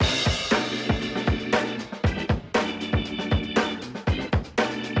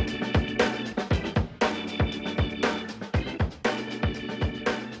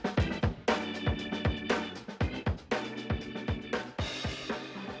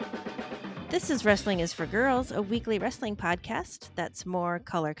This is Wrestling is for Girls, a weekly wrestling podcast that's more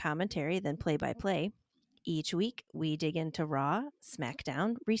color commentary than play by play. Each week, we dig into Raw,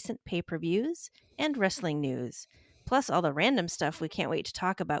 SmackDown, recent pay per views, and wrestling news, plus all the random stuff we can't wait to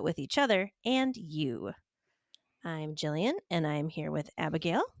talk about with each other and you. I'm Jillian, and I'm here with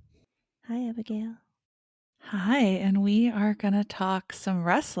Abigail. Hi, Abigail. Hi, and we are going to talk some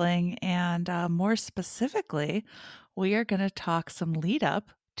wrestling, and more specifically, we are going to talk some lead up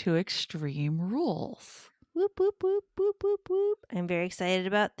to Extreme Rules. Whoop, whoop, whoop, whoop, whoop, whoop. I'm very excited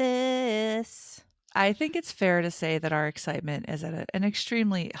about this. I think it's fair to say that our excitement is at an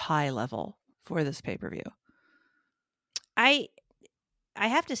extremely high level for this pay per view. I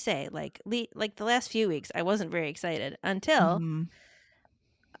have to say, like the last few weeks, I wasn't very excited until,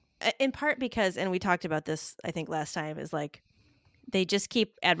 in part because, and we talked about this, I think last time, is like they just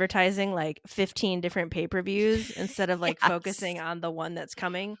keep advertising like 15 different pay-per-views instead of like focusing on the one that's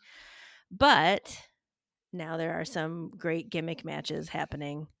coming. But now there are some great gimmick matches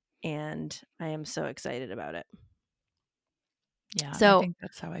happening, and I am so excited about it. Yeah, So I think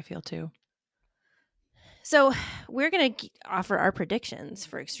that's how I feel too. So we're going to offer our predictions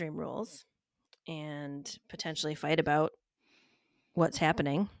for Extreme Rules and potentially fight about what's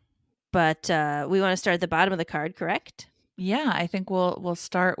happening. But we want to start at the bottom of the card, correct? Yeah, I think we'll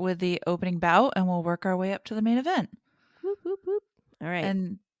start with the opening bout and we'll work our way up to the main event. Whoop, whoop, whoop. All right.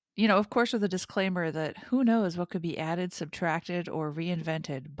 And, of course, with a disclaimer that who knows what could be added, subtracted, or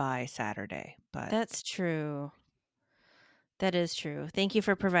reinvented by Saturday. But That's true. That is true. Thank you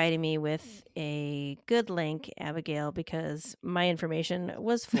for providing me with a good link, Abigail, because my information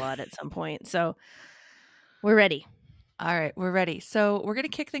was flawed at some point. So we're ready. all right, we're ready. So we're going to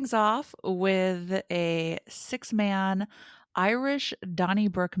kick things off with a 6-man Irish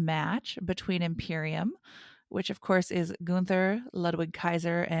Donnybrook match between Imperium, which of course is Gunther, Ludwig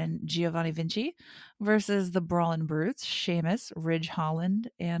Kaiser, and Giovanni Vinci, versus the Brawlin' Brutes, Sheamus, Ridge Holland,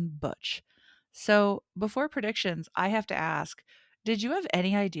 and Butch. So before predictions, I have to ask, did you have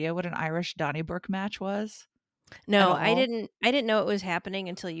any idea what an Irish Donnybrook match was? No, At I all? didn't know it was happening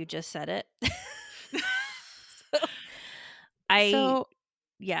until you just said it. So I So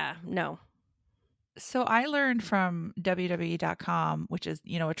yeah, no. So I learned from WWE.com, which is,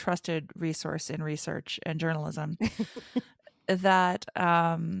 a trusted resource in research and journalism, that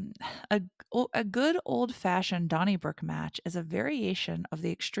a good old fashioned Donnybrook match is a variation of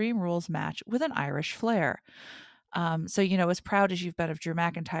the Extreme Rules match with an Irish flair. So, as proud as you've been of Drew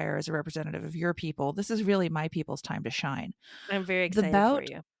McIntyre as a representative of your people, this is really my people's time to shine. I'm very The excited for bout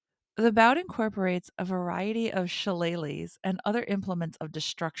you. the bout incorporates a variety of shillelaghs and other implements of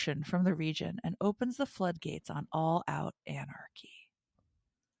destruction from the region and opens the floodgates on all-out anarchy.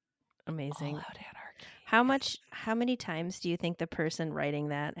 Amazing. All-out anarchy. How many times do you think the person writing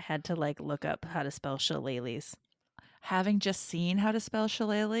that had to like look up how to spell shillelaghs? Having just seen how to spell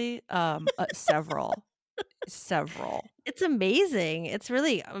shillelagh, several. Several. It's amazing. It's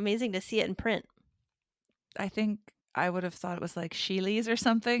really amazing to see it in print. I think I would have thought it was like Sheely's or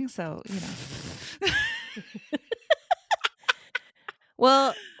something, so,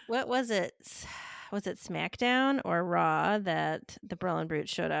 Well, what was it? Was it SmackDown or Raw that the Brawlin'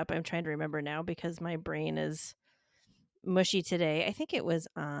 Brutes showed up? I'm trying to remember now because my brain is mushy today. I think it was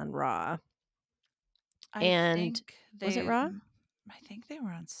on Raw. Was it Raw? I think they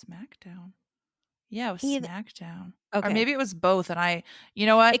were on SmackDown. Yeah, it was Either, SmackDown. okay. Or maybe it was both, and you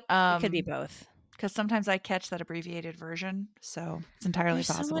know what? It could be both. Because sometimes I catch that abbreviated version, so it's entirely There's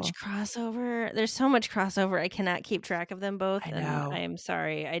possible. so much crossover. There's so much crossover. I cannot keep track of them both. I And know. I am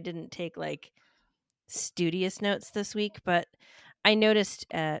sorry. I didn't take like studious notes this week, but I noticed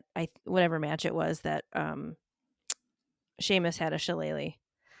at whatever match it was that Sheamus had a shillelagh.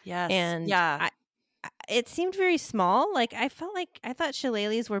 Yes. And yeah. it seemed very small. Like I thought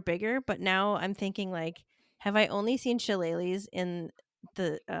shillelaghs were bigger, but now I'm thinking like, have I only seen shillelaghs in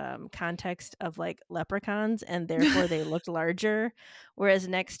the context of like leprechauns and therefore they looked larger, whereas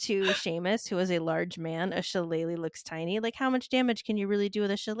next to Sheamus, who is a large man, a shillelagh looks tiny. Like how much damage can you really do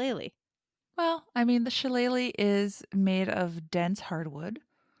with a shillelagh? Well, I mean, the shillelagh is made of dense hardwood.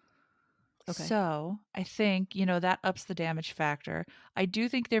 Okay. So I think, that ups the damage factor. I do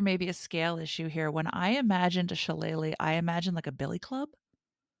think there may be a scale issue here. When I imagined a shillelagh, I imagined like a billy club.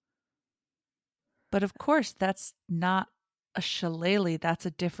 But of course, that's not a shillelagh. That's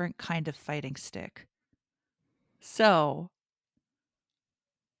a different kind of fighting stick. So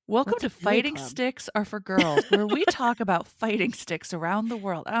Welcome What's a to billy Fighting club? Sticks Are for Girls, where we talk about fighting sticks around the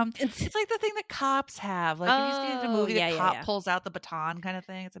world. It's It's like the thing that cops have. Like, have you seen the oh, movie, the yeah, yeah, cop yeah. pulls out the baton kind of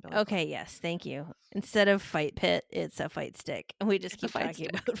thing? It's a billy club. Okay, yes, thank you. Instead of fight pit, it's a fight stick, and we just It's a keep fight talking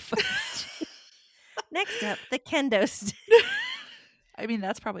stick. about fight stick. Next up, the kendo stick. I mean,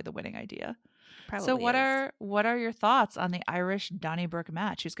 that's probably the winning idea. So Probably what is. are your thoughts on the Irish Donnybrook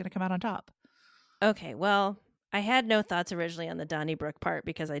match? Who's going to come out on top? Okay, well, I had no thoughts originally on the Donnybrook part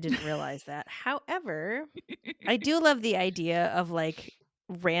because I didn't realize that. However, I do love the idea of like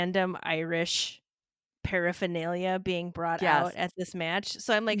random Irish paraphernalia being brought Yes. out at this match.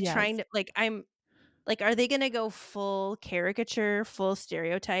 So I'm like Yes. trying to like I'm like, are they gonna go full caricature, full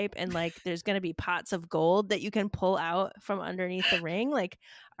stereotype, and like there's gonna be pots of gold that you can pull out from underneath the ring? Like,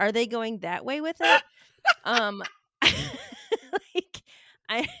 are they going that way with it? Um like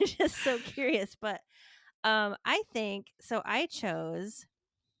I'm just so curious, but I think so I chose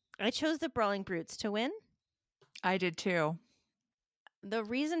the Brawling Brutes to win. I did too. The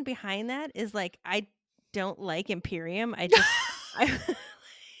reason behind that is like I don't like Imperium. I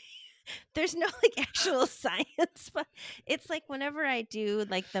there's no like actual science, but it's like whenever I do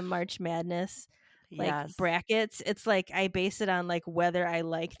like the March Madness like Yes. brackets, it's like I base it on like whether I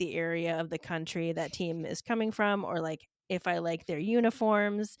like the area of the country that team is coming from or like if I like their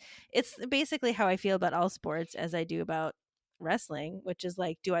uniforms. It's basically how I feel about all sports as I do about wrestling, which is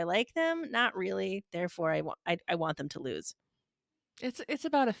like, do I like them? Not really. Therefore, I want them to lose. It's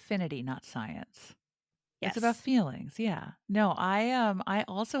about affinity, not science. It's about Yes. feelings. Yeah. No, I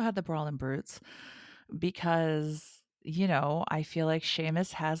also had the Brawlin' Brutes because, I feel like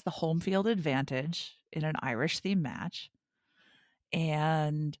Sheamus has the home field advantage in an Irish theme match.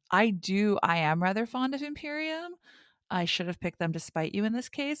 And I am rather fond of Imperium. I should have picked them to spite you in this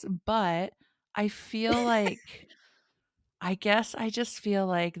case, but I feel like I guess I just feel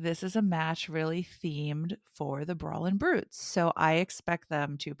like this is a match really themed for the Brawlin' Brutes. So I expect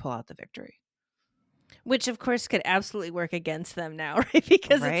them to pull out the victory. Which, of course, could absolutely work against them now, right?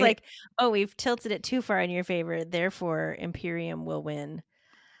 Because it's Right? like, oh, we've tilted it too far in your favor. Therefore, Imperium will win.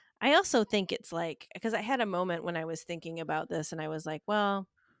 I also think it's like, because I had a moment when I was thinking about this and I was like, well,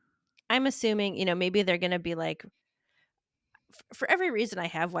 I'm assuming, maybe they're going to be like, for every reason I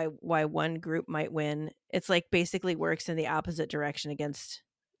have why one group might win, it's like basically works in the opposite direction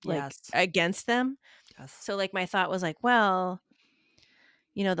Yes. against them. Yes. So like my thought was like, well,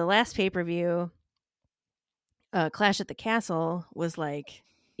 the last pay-per-view Clash at the Castle was like,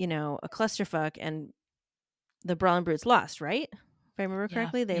 a clusterfuck and the Brawling Brutes lost, right? If I remember Yeah.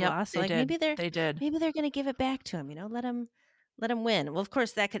 correctly, they Yep. lost. So They like did. They did. maybe they're gonna give it back to him, let him win. Well, of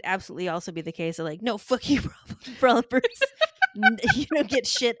course that could absolutely also be the case of like, no, fuck you, Brawling Brutes. You don't get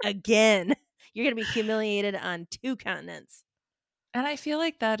shit again. You're gonna be humiliated on 2 continents. And I feel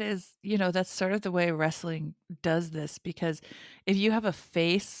like that is, that's sort of the way wrestling does this because if you have a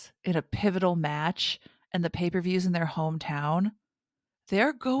face in a pivotal match and the pay-per-view's in their hometown,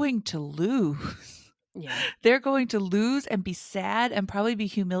 they're going to lose. Yeah. They're going to lose and be sad and probably be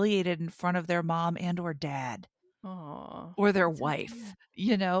humiliated in front of their mom and or dad Oh, or their that's so wife.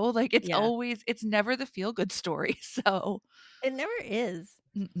 sad. Like Yeah. it's never the feel good story. So, It never is.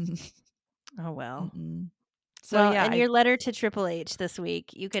 mm-mm, Oh well. mm-mm. So Well, yeah, in your letter to Triple H this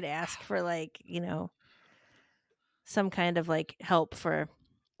week, you could ask for like, some kind of like help for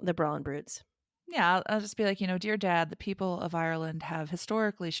the Brawling Brutes. yeah, I'll just be like, dear dad, the people of Ireland have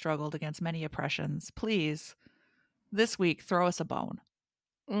historically struggled against many oppressions. Please, this week, throw us a bone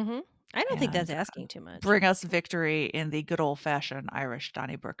Mm-hmm. I don't think that's and asking too much. bring us victory in the good old fashioned Irish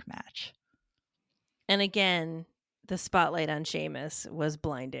Donnybrook match. And again, the spotlight on Sheamus was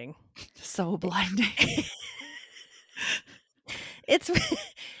blinding. So blinding. It's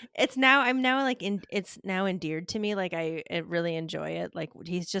it's now I'm now like it's now endeared to me. Like I really enjoy it. Like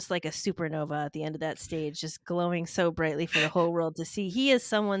he's just like a supernova at the end of that stage, just glowing so brightly for the whole world to see. He is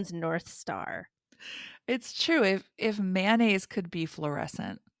someone's North Star. It's true. If mayonnaise could be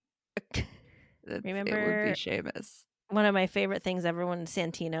fluorescent, it would be Remember Sheamus. one of my favorite things ever when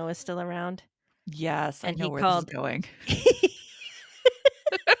Santino is still around? Yes, I And know he where this is called going.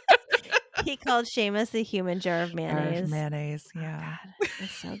 he called Sheamus the human jar of Irish mayonnaise. mayonnaise. Oh Yeah. god,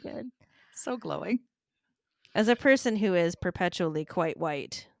 it's so good. So glowing. As a person who is perpetually quite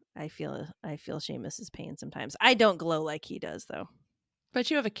white, I feel Sheamus's pain sometimes. I don't glow like he does though. But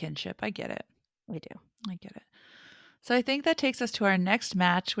you have a kinship. I get it. We do. I get it. So I think that takes us to our next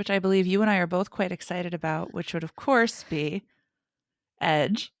match, which I believe you and I are both quite excited about, which would, of course, be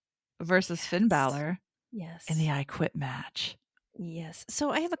Edge versus Finn Balor Yes. in the I Quit match. Yes. So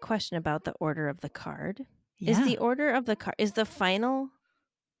I have a question about the order of the card. Is Yeah. the order of the card is the final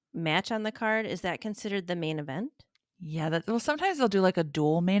match on the card, is that considered the main event? Yeah, well, sometimes they'll do like a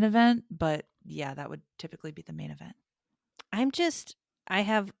dual main event, but yeah, that would typically be the main event. I'm just I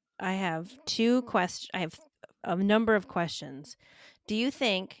have two questions. I have a number of questions. Do you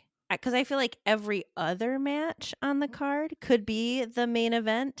think, cuz I feel like every other match on the card could be the main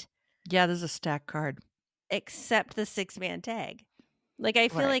event Yeah, there's a stack card. except the six-man tag. Like I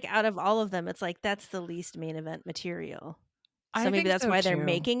feel Right. like out of all of them it's like that's the least main event material. So I maybe think that's so why they're too.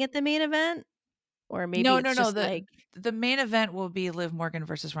 making it the main event, or maybe No, it's no, no. just The like, the main event will be Liv Morgan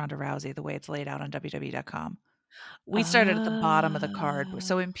versus Ronda Rousey, the way it's laid out on WWE.com. We started at the bottom of the card,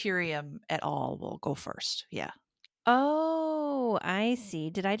 so oh. Imperium et al. Will go first. Yeah. Oh, I see.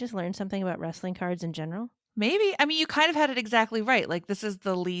 Did I just learn something about wrestling cards in general? Maybe. I mean, you kind of had it exactly right. Like this is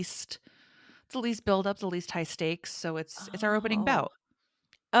the least build up, the least high stakes, so it's our opening Oh. bout.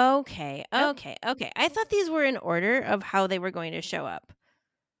 Okay, Yep. okay, okay. I thought these were in order of how they were going to show up.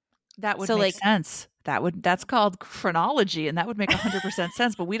 That would So, make like, sense. That's called chronology, and that would make 100%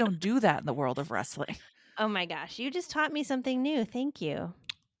 sense, but we don't do that in the world of wrestling. oh my gosh, you just taught me something new. Thank you.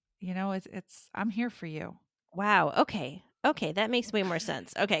 You know, it's I'm here for you. Wow. Okay. Okay, that makes way more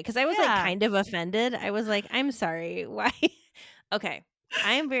sense. Okay, because I was like Yeah. kind of offended. I was like, I'm sorry. Why? Okay.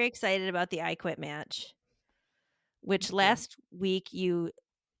 I am very excited about the I Quit match, which Me too. last week you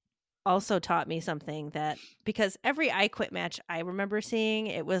also taught me something, that because every I Quit match I remember seeing,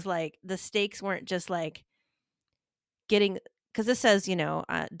 it was like the stakes weren't just like getting, because this says,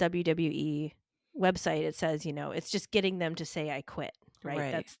 WWE website, it says, it's just getting them to say I quit, right?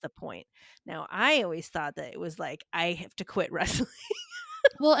 Right. That's the point. Now, I always thought that it was like I have to quit wrestling.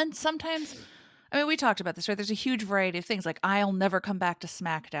 Well, and sometimes I mean, we talked about this, right? There's a huge variety of things like I'll never come back to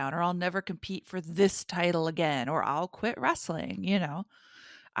SmackDown or I'll never compete for this title again or I'll quit wrestling, you know.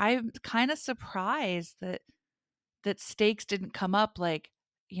 I'm kind of surprised that stakes didn't come up like,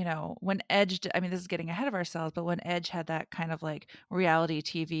 you know, when I mean, this is getting ahead of ourselves, but when Edge had that kind of like reality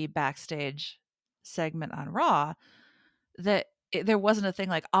TV backstage segment on Raw, there wasn't a thing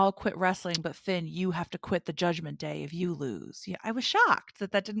like I'll quit wrestling, but Finn, you have to quit the Judgment Day if you lose. Yeah, I was shocked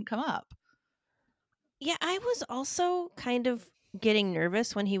that didn't come up. Yeah, I was also kind of getting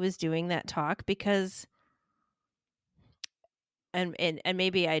nervous when he was doing that talk, because and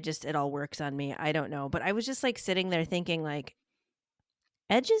maybe I just, it all works on me. I don't know, but I was just like sitting there thinking like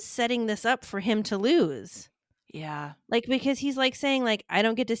Edge is setting this up for him to lose. Yeah, Like, because he's like saying like, I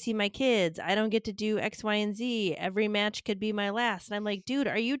don't get to see my kids, I don't get to do X, Y, and Z. Every match could be my last. And I'm like, dude,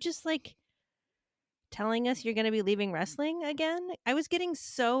 are you just like telling us you're going to be leaving wrestling again? I was getting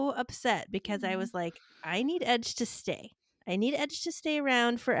so upset because I Mhm. was like, I need Edge to stay. I need Edge to stay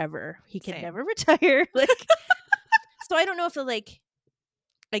around forever. He could Same. never retire. Like, so I don't know if it, like,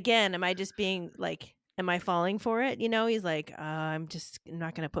 again, am I just being like, am I falling for it? He's like, I'm just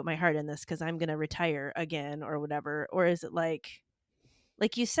not going to put my heart in this because I'm going to retire again or whatever. Or is it like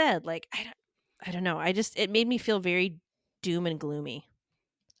you said, like, I don't know. It made me feel very doom and gloomy.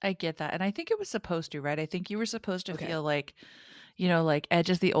 I get that. And I think it was supposed to, right? I think you were supposed to Okay. feel like, you know, like Edge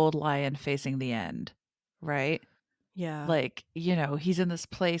is the old lion facing the end, right? Yeah. Like, you know, he's in this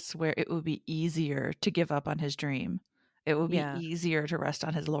place where it would be easier to give up on his dream. It would be Yeah. easier to rest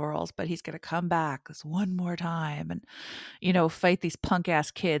on his laurels, but he's going to come back this one more time and, you know, fight these punk ass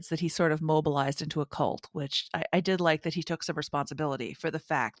kids that he sort of mobilized into a cult, which I did like that he took some responsibility for the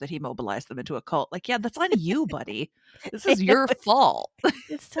fact that he mobilized them into a cult. Like, yeah, that's on you, buddy. This I is know, your fault.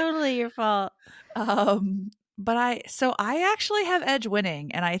 it's totally your fault. But I actually have Edge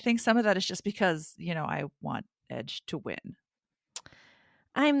winning, and I think some of that is just because, you know, I want Edge to win.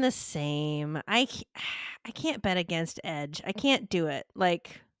 I'm the same. I can't bet against Edge. I can't do it.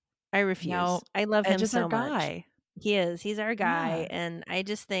 Like, I refuse. Now, I love Edge him is our so much. guy. He is. He's our guy, Yeah. and I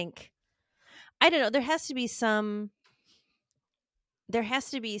just think, I don't know, there has to be some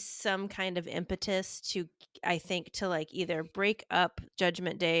kind of impetus to, I think, to like either break up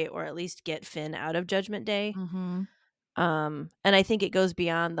Judgment Day or at least get Finn out of Judgment Day. Mhm. And I think it goes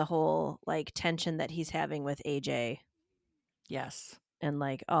beyond the whole like tension that he's having with AJ Yes. and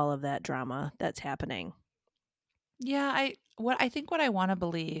like all of that drama that's happening. Yeah, I think what I wanna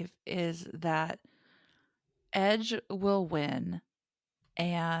believe is that Edge will win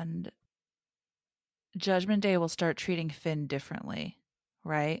and Judgment Day will start treating Finn differently,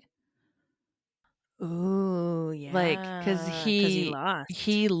 right? Ooh, Like, because yeah, cuz he lost.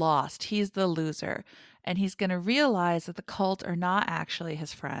 he lost, he's the loser, and he's gonna realize that the cult are not actually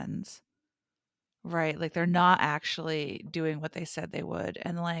his friends, right? Like, they're not actually doing what they said they would,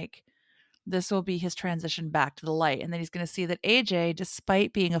 and, like, this will be his transition back to the light. And then he's going to see that AJ,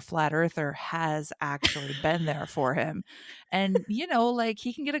 despite being a flat earther, has actually been there for him. And, you know, like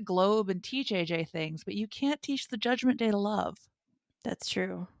he can get a globe and teach AJ things, but you can't teach the Judgment Day to love. That's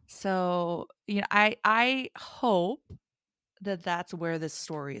true. So, you know, I hope that that's where this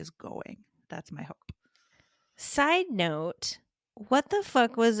story is going. That's my hope. Side note, what the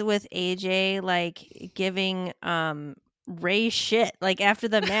fuck was with AJ like giving Ray shit like after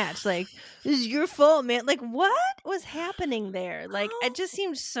the match? Like, this is your fault, man. Like, what was happening there? Like, it just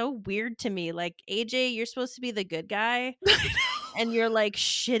seemed so weird to me. Like, AJ, you're supposed to be the good guy. And you're like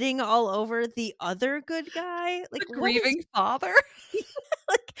shitting all over the other good guy. Like, The grieving father.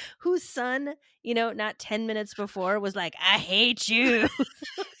 Like, whose son, you know, not 10 minutes before was like, I hate you.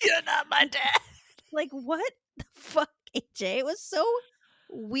 You're not my dad. Like, what the fuck, AJ? It was so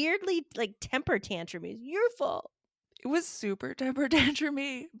weirdly like temper tantrum. Your fault. It was super temper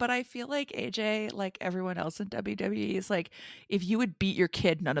tantrumy, but I feel like AJ, like everyone else in WWE, is like, if you would beat your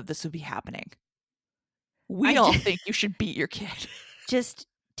kid, none of this would be happening. We all think you should beat your kid. Just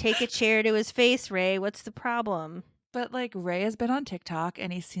take a chair to his face, Ray. What's the problem? But like Ray has been on TikTok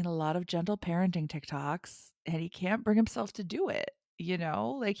and he's seen a lot of gentle parenting TikToks and he can't bring himself to do it. You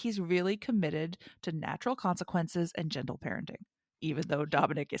know, like he's really committed to natural consequences and gentle parenting, even though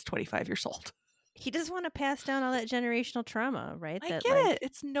Dominic is 25 years old. He doesn't want to pass down all that generational trauma, right? I get it.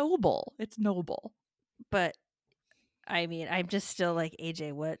 It's noble. It's noble. But I mean, I'm just still like,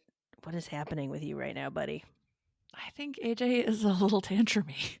 AJ, what is happening with you right now, buddy? I think AJ is a little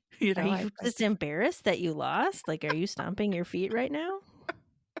tantrumy. You know, are you just embarrassed that you lost? Like, are you stomping your feet right now?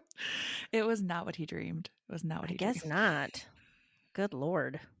 It was not what he dreamed. It was not what he dreamed. I guess not. Good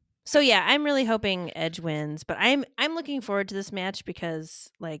Lord. So yeah, I'm really hoping Edge wins, but I'm looking forward to this match because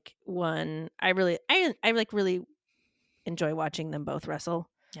like one, I like really enjoy watching them both wrestle.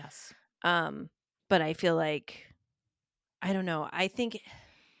 Yes. But I feel like I don't know. I think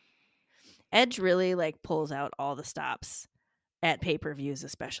Edge really like pulls out all the stops at pay-per-views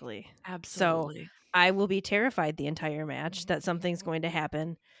especially. Absolutely. So I will be terrified the entire match that something's going to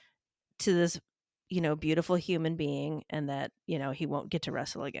happen to this, you know, beautiful human being and that, you know, he won't get to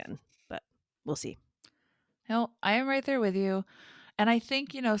wrestle again. But we'll see. No, I am right there with you. And I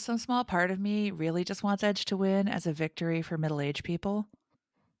think, you know, some small part of me really just wants Edge to win as a victory for middle-aged people.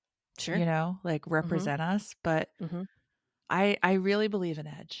 Sure. You know, like represent us. But I really believe in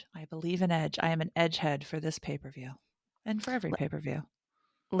Edge. I believe in Edge. I am an Edge head for this pay-per-view and for every pay-per-view.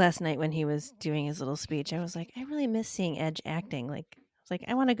 Last night when he was doing his little speech, I was like, I really miss seeing Edge acting. Like, I was like,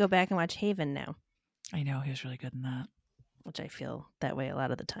 I want to go back and watch Haven now. I know, he was really good in that. Which I feel that way a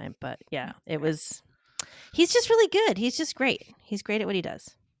lot of the time. But yeah, he's just really good. He's just great. He's great at what he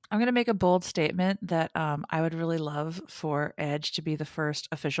does. I'm going to make a bold statement that I would really love for Edge to be the first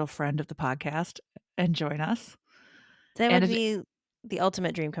official friend of the podcast and join us. That would be the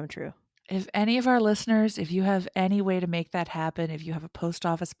ultimate dream come true. If any of our listeners, if you have any way to make that happen, if you have a post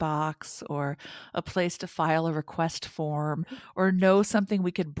office box or a place to file a request form or know something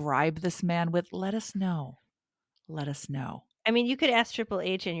we could bribe this man with, let us know. Let us know. I mean, you could ask Triple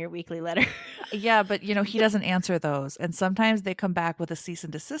H in your weekly letter. Yeah, but you know, he doesn't answer those. And sometimes they come back with a cease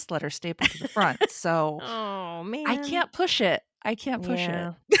and desist letter stapled to the front. So oh man. I can't push it. I can't push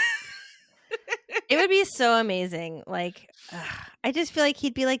it. It would be so amazing. Like, I just feel like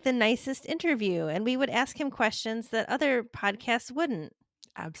he'd be like the nicest interview and we would ask him questions that other podcasts wouldn't.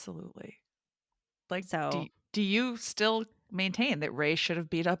 Absolutely. Like, so do you still maintain that Ray should have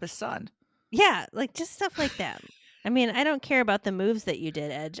beat up his son? Yeah, like just stuff like that. I mean, I don't care about the moves that you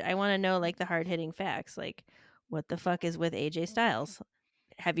did, Edge. I want to know like the hard-hitting facts. Like, what the fuck is with AJ Styles?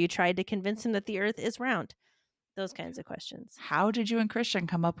 Have you tried to convince him that the earth is round? Those kinds of questions. How did you and Christian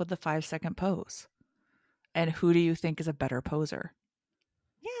come up with the 5-second pose? And who do you think is a better poser?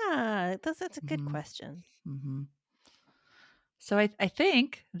 Yeah, that's a good question. Mm-hmm. So I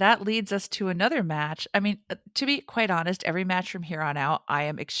think that leads us to another match. I mean, to be quite honest, every match from here on out, I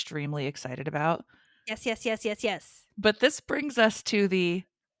am extremely excited about. Yes. But this brings us to the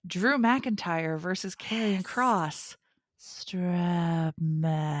Drew McIntyre versus Karrion Kross strap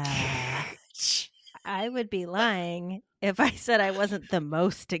match. I would be lying if I said I wasn't the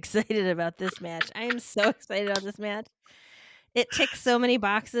most excited about this match. I am so excited about this match. It ticks so many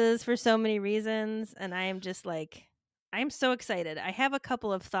boxes for so many reasons, and I am just like, I'm so excited. I have a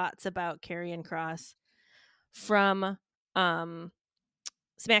couple of thoughts about Karrion Kross from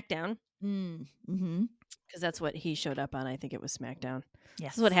SmackDown. Because that's what he showed up on. I think it was SmackDown.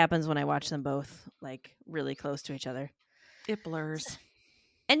 Yes. This is what happens when I watch them both like really close to each other. It blurs.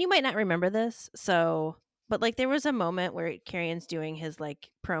 And you might not remember this, but like there was a moment where Karrion's doing his like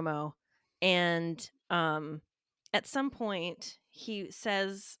promo And at some point he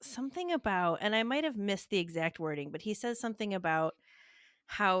says something about, and I might have missed the exact wording, but he says something about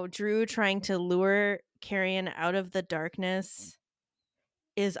how Drew trying to lure Carrion out of the darkness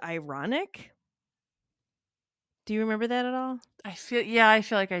is ironic. Do you remember that at all? I feel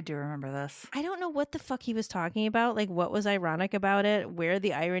like I do remember this. I don't know what the fuck he was talking about. Like, what was ironic about it? Where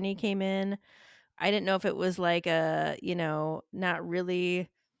the irony came in? I didn't know if it was like a, not really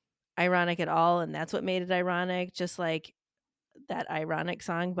ironic at all, and that's what made it ironic. Just like that ironic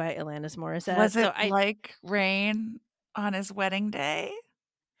song by Alanis Morissette. Was it like rain on his wedding day?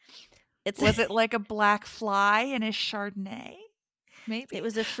 Was it like a black fly in his Chardonnay? Maybe it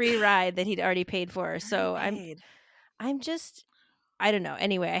was a free ride that he'd already paid for. So I'm just, I don't know.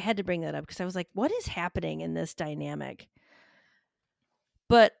 Anyway, I had to bring that up because I was like, what is happening in this dynamic?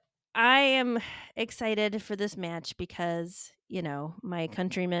 But I am excited for this match because, my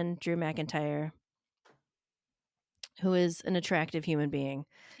countryman, Drew McIntyre, who is an attractive human being,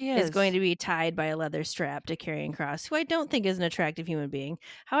 is going to be tied by a leather strap to Karrion Kross, who I don't think is an attractive human being.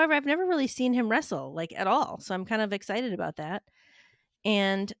 However, I've never really seen him wrestle, like, at all. So I'm kind of excited about that.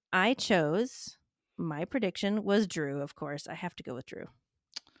 And I chose, my prediction was Drew, of course. I have to go with Drew.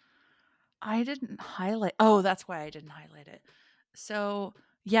 I didn't highlight. Oh, that's why I didn't highlight it. So,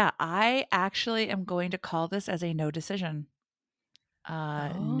 yeah, I actually am going to call this as a no decision.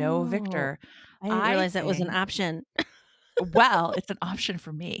 No victor. I didn't realize that was an option. Well, it's an option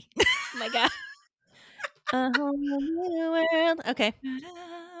for me. Oh my God. A whole new world. Okay.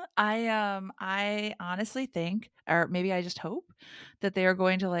 I honestly think, or maybe I just hope, that they are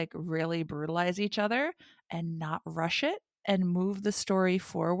going to like really brutalize each other and not rush it and move the story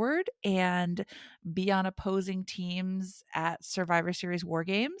forward and be on opposing teams at Survivor Series War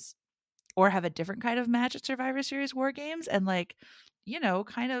Games, or have a different kind of match at Survivor Series War Games, and like,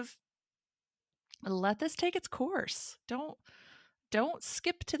 kind of let this take its course. Don't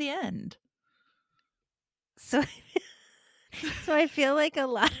skip to the end. So I feel like a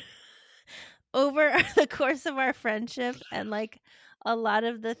lot over the course of our friendship and like a lot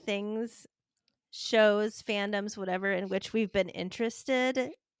of the things, shows, fandoms, whatever, in which we've been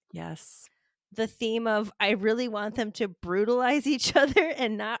interested. Yes. The theme of I really want them to brutalize each other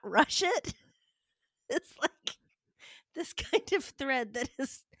and not rush it. It's like this kind of thread that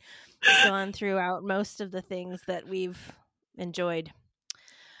has gone throughout most of the things that we've enjoyed.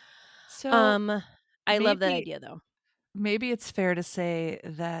 So I love that idea though. Maybe it's fair to say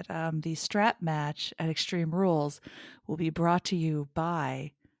that the strap match at Extreme Rules will be brought to you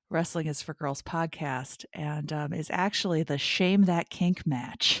by Wrestling is for Girls podcast, and is actually the Shame That Kink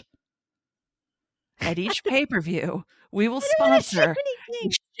match. At each pay-per-view, we will sponsor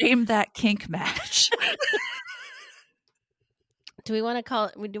the Shame That Kink match. Do we want to call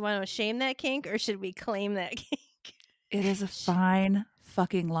it, do you want to shame that kink or should we claim that kink? It is a fine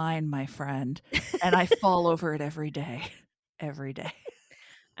fucking line, my friend. And I fall over it every day. Every day.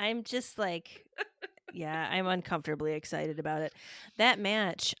 I'm just like, yeah, I'm uncomfortably excited about it. That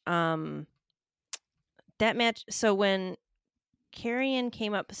match, so when Karrion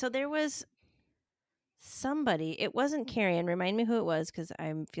came up, so there was somebody, it wasn't Karrion, remind me who it was, because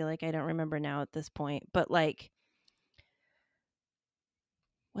I feel like I don't remember now at this point, but like,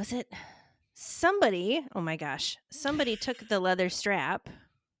 was it somebody? Oh my gosh. Somebody took the leather strap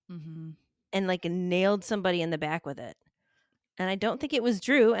and like nailed somebody in the back with it. And I don't think it was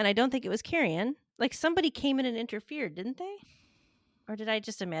Drew, and I don't think it was Karrion. Like somebody came in and interfered, didn't they? Or did I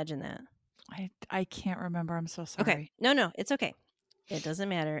just imagine that? I can't remember. I'm so sorry. Okay. No, it's okay. It doesn't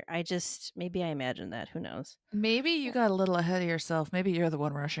matter. Maybe I imagined that. Who knows? Maybe you got a little ahead of yourself. Maybe you're the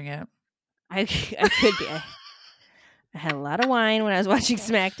one rushing it. I could be. I had a lot of wine when I was watching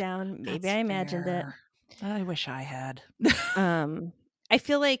SmackDown. Maybe I imagined it. I wish I had. I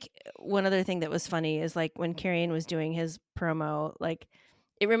feel like one other thing that was funny is like when Karrion was doing his promo, like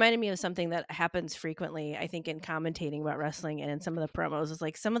it reminded me of something that happens frequently, I think, in commentating about wrestling and in some of the promos, is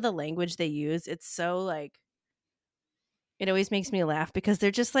like some of the language they use. It's so like, it always makes me laugh because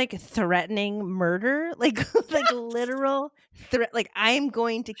they're just like threatening murder, like literal threat. Like, I'm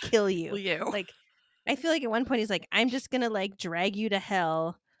going to kill you. Like, I feel like at one point he's like, I'm just going to like drag you to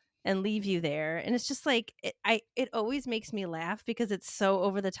hell and leave you there. And it's just like, it always makes me laugh because it's so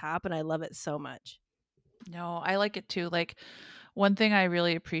over the top and I love it so much. No, I like it too. Like, one thing I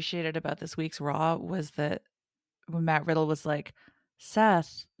really appreciated about this week's Raw was that when Matt Riddle was like,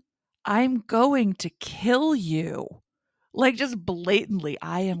 Seth, I'm going to kill you. Like, just blatantly,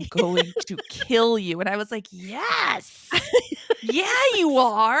 I am going to kill you. And I was like, yes. Yeah, you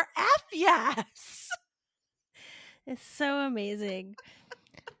are. F yes. It's so amazing.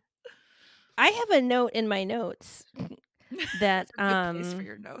 I have a note in my notes that It's a good pace for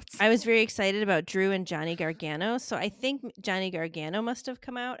your notes. I was very excited about Drew and Johnny Gargano. So I think Johnny Gargano must have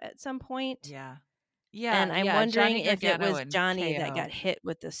come out at some point. Yeah. Yeah, And I'm yeah, wondering Johnny if it Gargano was and Johnny that got KO. hit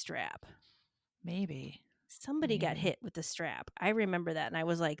with the strap. Maybe. Somebody got Maybe. hit with the strap. I remember that. And I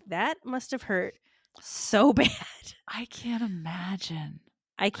was like, that must have hurt so bad. I can't imagine.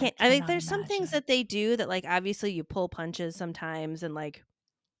 I I can't. I think cannot there's some things imagine. that they do that, like, obviously you pull punches sometimes, and like,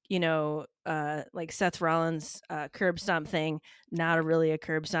 like Seth Rollins' curb stomp thing, not really a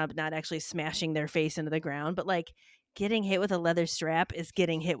curb stomp, not actually smashing their face into the ground, but like getting hit with a leather strap is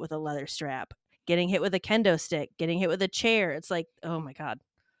getting hit with a leather strap. Getting hit with a kendo stick, getting hit with a chair. It's like, oh my God.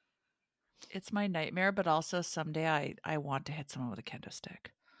 It's my nightmare, but also someday I want to hit someone with a kendo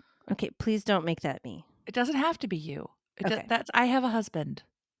stick. Okay, please don't make that me. It doesn't have to be you. Okay. That's I have a husband.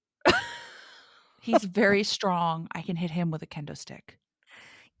 He's very strong. I can hit him with a kendo stick.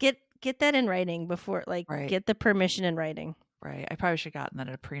 Get that in writing before, like, Right. get the permission in writing. Right. I probably should have gotten that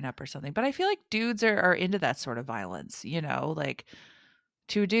at a prenup or something. But I feel like dudes are into that sort of violence, like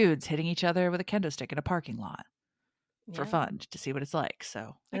two dudes hitting each other with a kendo stick in a parking lot for Yeah. fun to see what it's like.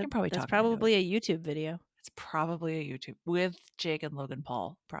 So I can probably That's talk him into it. probably a YouTube video. It's probably a YouTube with Jake and Logan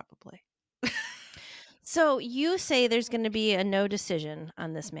Paul, probably. So you say there's going to be a no decision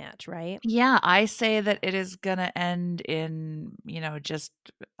on this match, right? Yeah, I say that it is going to end in, just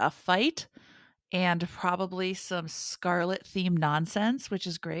a fight and probably some Scarlet themed nonsense, which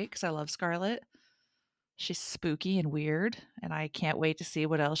is great because I love Scarlet. She's spooky and weird, and I can't wait to see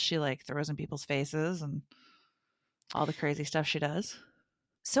what else she like throws in people's faces and all the crazy stuff she does.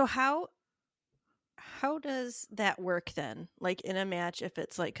 So how does that work then? Like in a match, if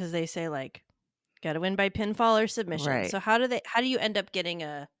it's like, because they say like got to win by pinfall or submission. Right. So how do you end up getting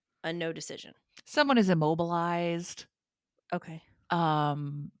a no decision? Someone is immobilized. Okay.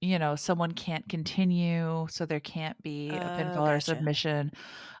 Someone can't continue, so there can't be a Oh, pinfall or gotcha. submission.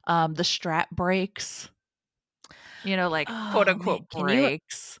 The strap breaks, like quote Oh man, unquote can you?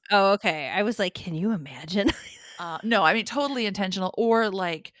 breaks. Oh, okay. I was like, can you imagine? No, I mean totally intentional or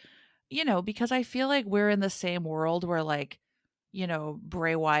like, because I feel like we're in the same world where like,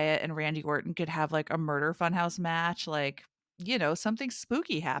 Bray Wyatt and Randy Orton could have like a murder funhouse match, like, something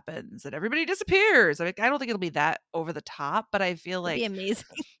spooky happens and everybody disappears. I don't think it'll be that over the top, but That'd be amazing.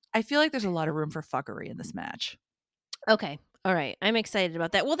 I feel like there's a lot of room for fuckery in this match. Okay. All right. I'm excited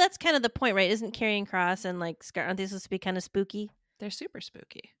about that. Well, that's kind of the point, right? Isn't Karrion Kross and like Scar, aren't they supposed to be kind of spooky? They're super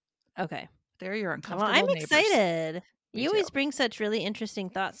spooky. Okay. They're your Well, uncomfortable I'm neighbors. excited. Me You too. always bring such really interesting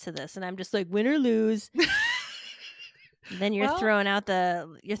thoughts to this, and I'm just like, win or lose. Then you're Well, throwing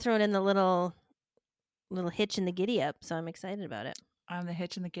in the little hitch in the giddy up. So I'm excited about it. I'm the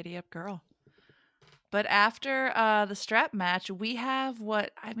hitch and the giddy up girl. But after the strap match, we have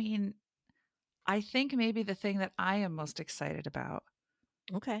I think maybe the thing that I am most excited about.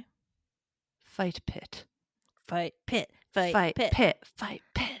 Okay. Fight Pit. Fight Pit. Fight Pit. Fight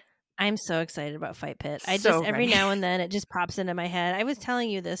Pit. I'm so excited about Fight Pit. I So just every ready. now and then it just pops into my head. I was telling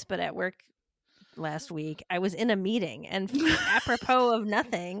you this, but at work last week, I was in a meeting and apropos of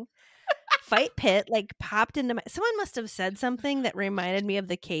nothing, Fight Pit like popped into my. Someone must have said something that reminded me of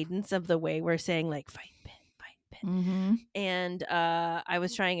the cadence of the way we're saying like Fight Pit, Fight Pit. Mm-hmm. And I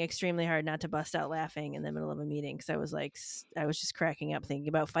was trying extremely hard not to bust out laughing in the middle of a meeting because I was just cracking up thinking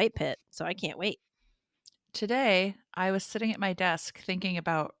about Fight Pit. So I can't wait. Today, I was sitting at my desk thinking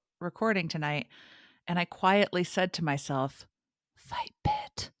about recording tonight, and I quietly said to myself, Fight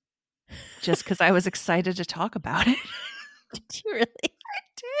Pit. Just because I was excited to talk about it. Did you really? I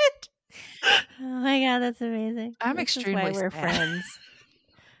did. Oh my God, that's amazing. I'm This extremely is why we're sad. friends.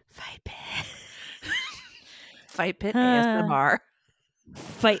 Fight Pit. Fight Pit ASMR.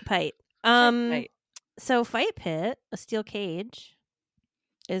 Fight Pit. Fight. So Fight Pit, a steel cage,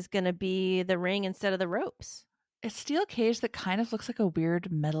 is going to be the ring instead of the ropes. A steel cage that kind of looks like a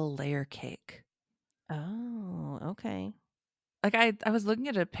weird metal layer cake. Oh, okay. Like I was looking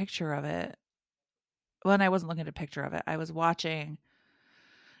at a picture of it. Well, and I wasn't looking at a picture of it. I was watching,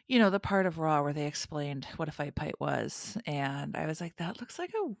 the part of Raw where they explained what a fight pit was. And I was like, that looks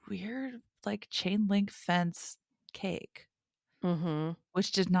like a weird, like chain link fence cake. Mm-hmm.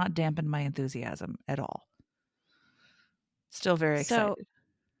 Which did not dampen my enthusiasm at all. Still very excited.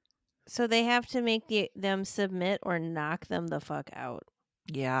 So they have to make them submit or knock them the fuck out.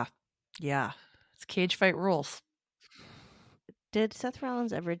 Yeah. Yeah. It's cage fight rules. Did Seth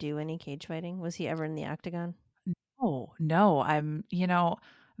Rollins ever do any cage fighting? Was he ever in the octagon? Oh, no.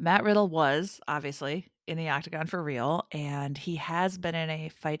 Matt Riddle was obviously in the octagon for real, and he has been in a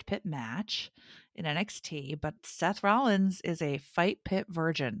fight pit match in NXT, but Seth Rollins is a fight pit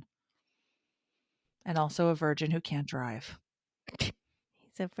virgin. And also a virgin who can't drive. He's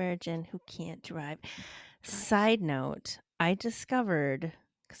a virgin who can't drive. Side note, I discovered,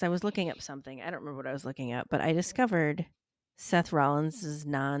 because I was looking up something, I don't remember what I was looking up, but I discovered Seth Rollins'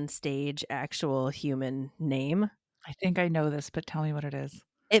 non-stage actual human name. I think I know this, but tell me what it is.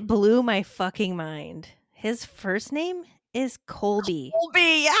 It blew my fucking mind. His first name is Colby.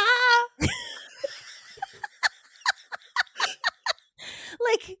 Colby, yeah!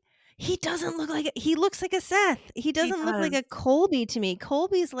 Like, he doesn't look like he looks like a Seth. He doesn't look like does. a Colby to me.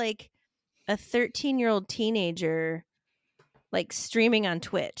 Colby's like a 13-year-old teenager, like streaming on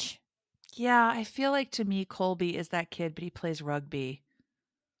Twitch. Yeah, I feel like to me, Colby is that kid, but he plays rugby.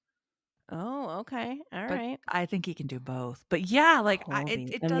 Oh, okay. All But right. I think he can do both. But yeah, like Colby.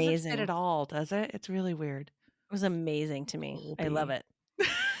 it doesn't fit Amazing. at all, does it? It's really weird. It was amazing to me. I love Colby.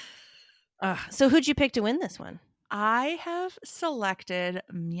 it. So who'd you pick to win this one? I have selected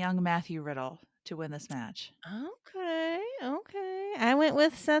young Matthew Riddle to win this match. Okay. Okay. I went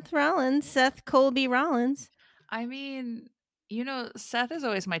with Seth Rollins, Seth Colby Rollins. I mean, Seth is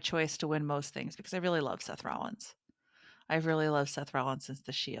always my choice to win most things because I really love Seth Rollins. I've really loved Seth Rollins since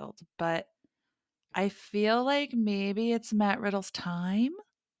The Shield, but I feel like maybe it's Matt Riddle's time.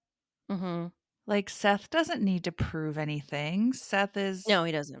 Mm-hmm. Like, Seth doesn't need to prove anything. Seth is No,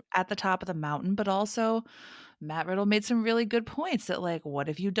 he doesn't. at the top of the mountain, but also Matt Riddle made some really good points that, like, what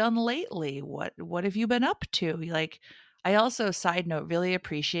have you done lately? What have you been up to? Like, I also, side note, really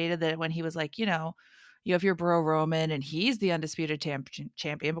appreciated that when he was like, you have your bro Roman and he's the undisputed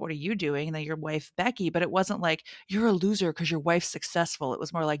champion, but what are you doing? And then your wife Becky, but it wasn't like you're a loser because your wife's successful. It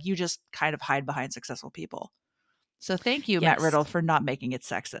was more like you just kind of hide behind successful people. So thank you, Matt Yes. Riddle, for not making it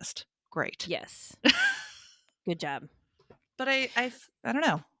sexist. Great. Yes. Good job. But I don't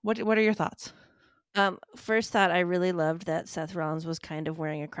know. What are your thoughts? First thought, I really loved that Seth Rollins was kind of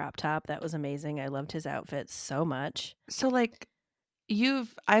wearing a crop top. That was amazing. I loved his outfit so much. So, like,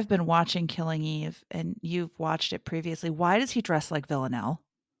 I've been watching Killing Eve and you've watched it previously. Why does he dress like Villanelle?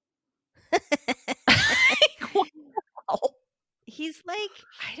 He's like,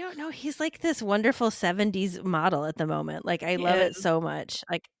 I don't know, he's like this wonderful 70s model at the moment. Like, I He love it is. so much.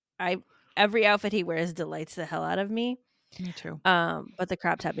 Like, every outfit he wears delights the hell out of me. Me too. But the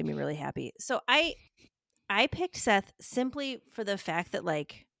crop top made me really happy. So I picked Seth simply for the fact that,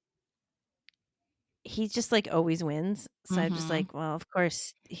 like, he just, like, always wins. So I'm just Mhm. like, well, of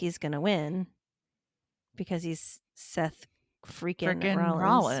course he's gonna win because he's Seth freaking Frickin' Rollins.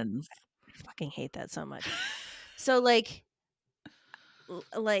 Rollins. I fucking hate that so much. So, like,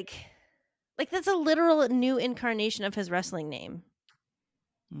 that's a literal new incarnation of his wrestling name.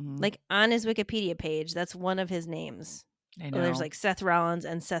 Mhm. Like, on his Wikipedia page, that's one of his names. I know. There's like Seth Rollins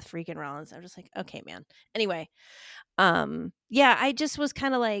and Seth freaking Rollins. I'm just like, okay, man. Anyway, yeah, I just was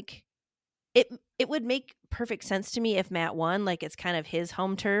kind of like, it would make perfect sense to me if Matt won. Like, it's kind of his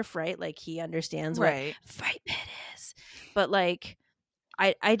home turf, right? Like, he understands what Right. Fight Pit is. But, like,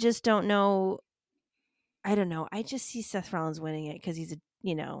 I just don't know. I don't know. I just see Seth Rollins winning it because he's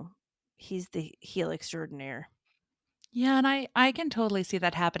he's the heel extraordinaire. Yeah, and I can totally see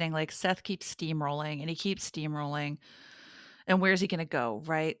that happening. Like, Seth keeps steamrolling and he keeps steamrolling. And where's he going to go,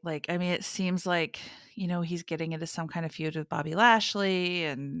 right? Like, I mean, it seems like, he's getting into some kind of feud with Bobby Lashley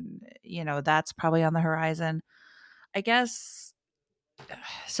and, that's probably on the horizon. I guess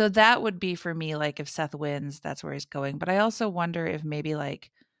so that would be for me, like, if Seth wins, that's where he's going. But I also wonder if maybe, like,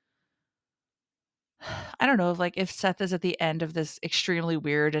 I don't know, if Seth is at the end of this extremely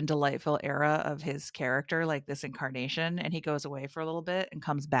weird and delightful era of his character, like this incarnation, and he goes away for a little bit and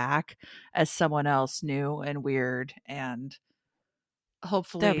comes back as someone else new and weird and That'd be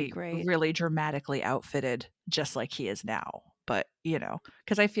hopefully great. really dramatically outfitted just like he is now. But,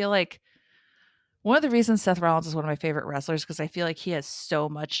 because I feel like one of the reasons Seth Rollins is one of my favorite wrestlers because I feel like he has so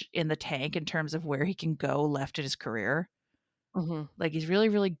much in the tank in terms of where he can go left in his career. Mm-hmm. Like, he's really,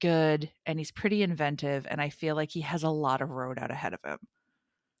 really good and he's pretty inventive. And I feel like he has a lot of road out ahead of him.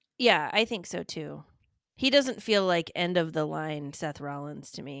 Yeah, I think so too. He doesn't feel like end of the line Seth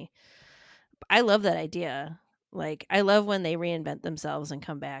Rollins to me. I love that idea. Like, I love when they reinvent themselves and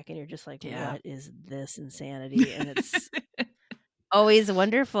come back and you're just like, Yeah. what is this insanity? And it's always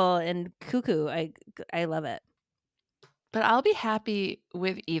wonderful and cuckoo. I love it. But I'll be happy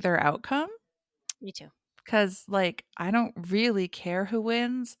with either outcome Me too. because, like, I don't really care who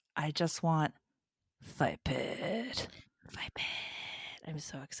wins. I just want Fight Pit. Fight Pit. I'm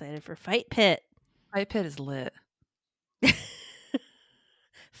so excited for Fight Pit. Fight Pit is lit.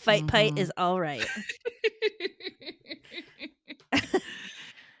 Fight Pit is all right.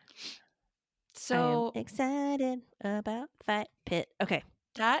 So I am excited about Fight Pit. Okay.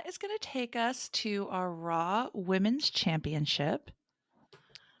 That is going to take us to our Raw Women's Championship,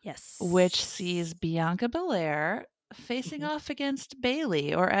 which sees Yes. Bianca Belair facing Mhm. off against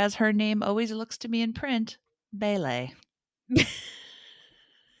Bayley, or as her name always looks to me in print, Bayley.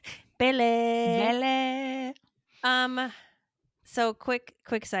 Bailey. Bayley. Um, so quick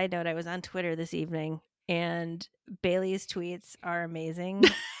side note, I was on Twitter this evening and Bailey's tweets are amazing.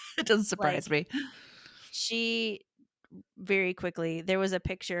 It doesn't surprise Like me. she very quickly there was a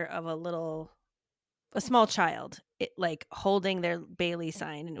picture of a small child like holding their Bailey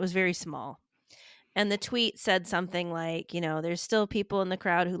sign and it was very small. And the tweet said something like, there's still people in the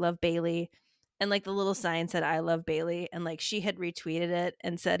crowd who love Bailey. And like the little sign said, I love Bailey. And like she had retweeted it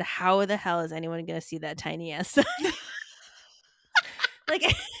and said, how the hell is anyone going to see that tiny ass sign? Like,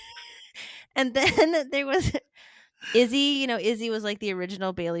 and then there was Izzy, Izzy was like the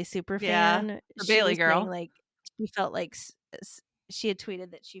original Bailey super Yeah, fan. the She Bayley was saying girl. like she felt like she had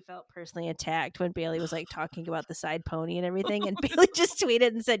tweeted that she felt personally attacked when Bailey was like talking about the side pony and everything. And Bailey just tweeted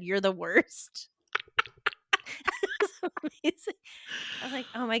and said, you're the worst. Amazing. I was like,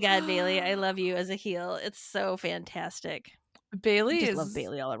 oh my God, Bailey, I love you as a heel. It's so fantastic. I Bayley just love is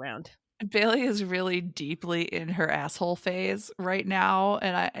Bailey all around. Bailey is really deeply in her asshole phase right now,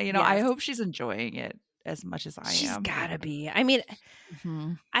 and I Yes. hope she's enjoying it as much as I She's am. gotta be. I mean,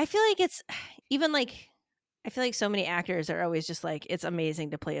 Mhm. I feel like it's even like I feel like so many actors are always just like, it's amazing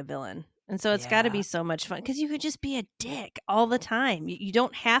to play a villain. And so it's got to Yeah, be so much fun because you could just be a dick all the time. You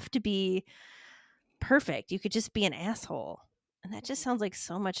don't have to be perfect. You could just be an asshole. And that just sounds like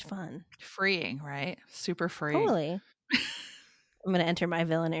so much fun. freeing, right? Super freeing. Totally. I'm going to enter my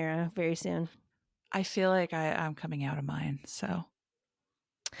villain era very soon. I feel like I'm coming out of mine, so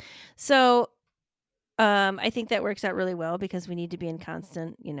So I think that works out really well because we need to be in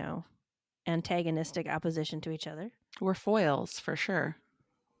constant, antagonistic opposition to each other. we're foils for sure.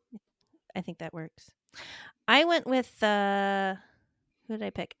 I think that works. I went with who did I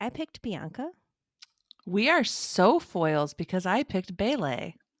pick? I picked Bianca. We are so foils because I picked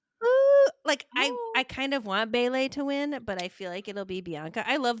Bayley. Ooh, like I Oh. kind of want Bayley to win, but I feel like it'll be Bianca.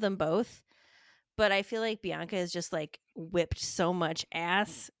 I love them both, but I feel like Bianca has just like whipped so much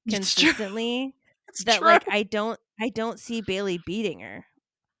ass It's true. consistently It's that true. like I don't see Bayley beating her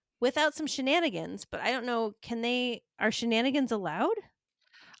without some shenanigans, but I don't know, are shenanigans allowed?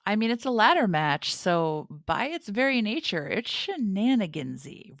 I mean, it's a ladder match, so by its very nature, it's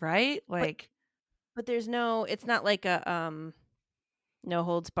shenanigansy, right? But Like, it's not like a no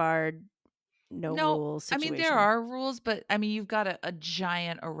holds barred, no no, rules I mean, there situation. are rules, but I mean, you've got a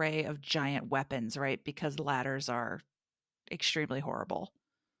giant array of giant weapons, right? Because ladders are extremely horrible.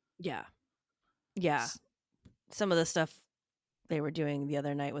 Yeah. Yeah. S- Some of the stuff they were doing the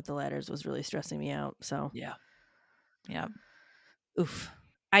other night with the ladders was really stressing me out. So, Yeah. Yeah. oof.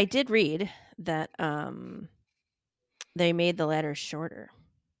 I did read that they made the ladders shorter.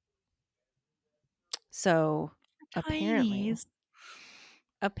 So, apparently, Tinies.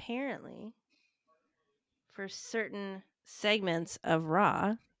 apparently for certain segments of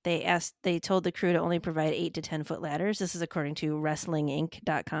Raw, they told the crew to only provide 8 to 10-foot ladders. This is according to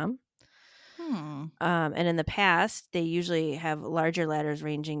wrestlinginc.com. Hmm. And in the past, they usually have larger ladders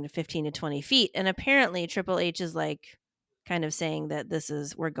ranging to 15 to 20 feet. And apparently, Triple H is like kind of saying that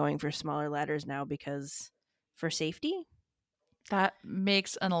we're going for smaller ladders now because for safety. That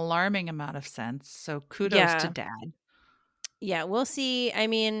makes an alarming amount of sense. So kudos to Yeah. Dad. Yeah. We'll see. I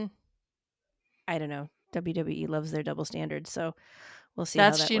mean, I don't know. WWE loves their double standards. So we'll see how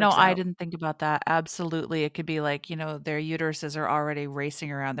That's, that works I out. didn't think about that. Absolutely. It could be like, their uteruses are already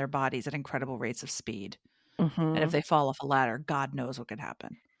racing around their bodies at incredible rates of speed. And if Hmm. they fall off a ladder, God knows what could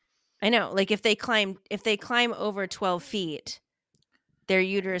happen. I know. Like if they climb over 12 feet, their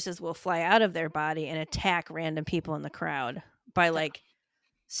uteruses will fly out of their body and attack random people in the crowd by That, like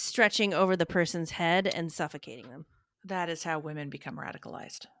stretching over the person's head and suffocating them. that is how women become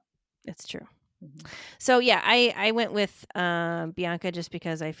radicalized. It's true. Mhm. So yeah, I went with Bianca just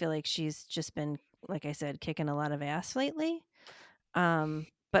because I feel like she's just been, like I said, kicking a lot of ass lately.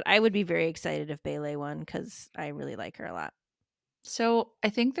 But I would be very excited if Bayley won because I really like her a lot. So I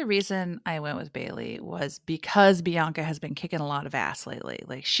think the reason I went with Bayley was because Bianca has been kicking a lot of ass lately.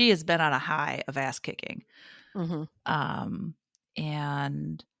 Like she has been on a high of ass kicking. Mm-hmm. Um,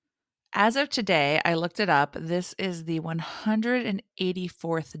 and as of today, I looked it up. This is the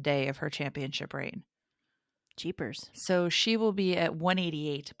 184th day of her championship reign. Jeepers. So she will be at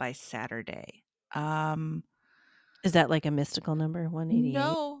 188 by Saturday. Is that like a mystical number? 188.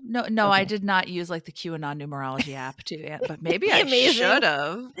 No, I Okay. did not use like the QAnon numerology app but That'd maybe be I amazing. should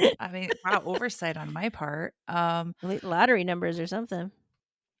have. I mean, wow, oversight on my part. Lottery numbers or something.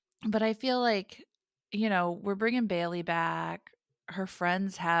 But I feel like, we're bringing Bailey back. Her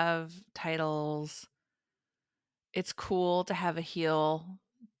friends have titles. It's cool to have a heel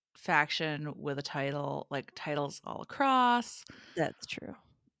faction with a title, like titles all across. That's true.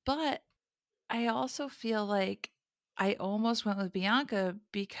 But I also feel like I almost went with Bianca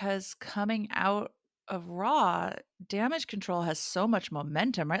because coming out of Raw, Damage Control has so much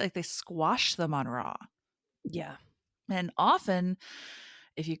momentum, right? Like they squashed them on Raw. Yeah. And often,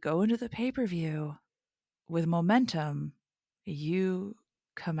 if you go into the pay per view with momentum, you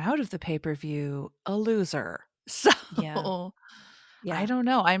come out of the pay per view a loser. Yeah. So I Yeah. don't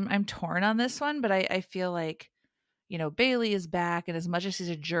know. I'm torn on this one, but I feel like, Bailey is back, and as much as he's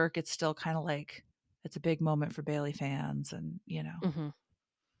a jerk, it's still kind of like it's a big moment for Bailey fans, and. Hmm.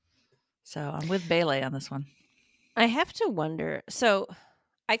 So I'm with Bailey on this one. I have to wonder. So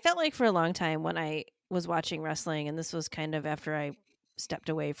I felt like for a long time when I was watching wrestling, and this was kind of after I stepped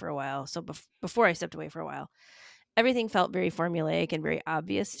away for a while. So before I stepped away for a while, everything felt very formulaic and very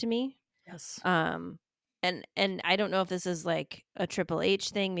obvious to me. Yes. Um, and I don't know if this is like a Triple H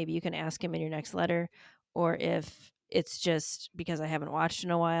thing. Maybe you can ask him in your next letter, or if it's just because I haven't watched in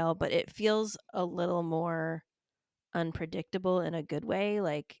a while. But it feels a little more unpredictable in a good way.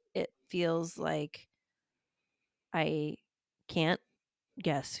 Like it feels like I can't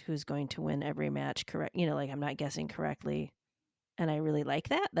guess who's going to win every match correct. Like I'm not guessing correctly. And I really like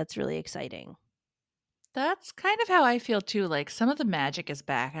that. That's really exciting. That's kind of how I feel too. Like some of the magic is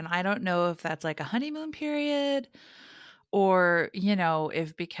back, and I don't know if that's like a honeymoon period or,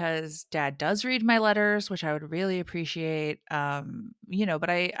 if because dad does read my letters, which I would really appreciate. But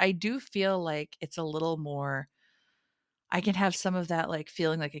I do feel like it's a little more I can have some of that like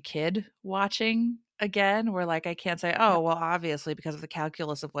feeling like a kid watching again, where like I can't say, oh, Yep, well, obviously, because of the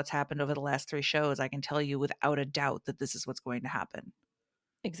calculus of what's happened over the last 3 shows, I can tell you without a doubt that this is what's going to happen.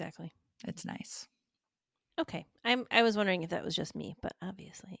 exactly. It's nice. Okay. I was wondering if that was just me, but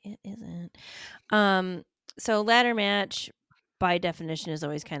obviously it isn't. Um so ladder match by definition is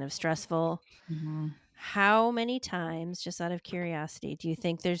always kind of stressful. Mhm. How many times, just out of curiosity, do you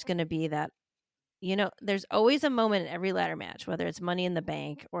think there's going to be that there's always a moment in every ladder match, whether it's Money in the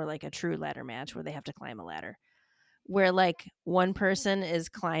Bank or like a true ladder match where they have to climb a ladder, where like one person is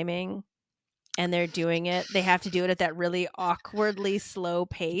climbing and they're doing it. They have to do it at that really awkwardly slow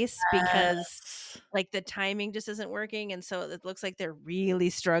pace because Yes. like the timing just isn't working. And so it looks like they're really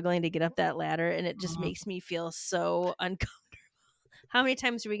struggling to get up that ladder. And it just Mhm. makes me feel so uncomfortable. How many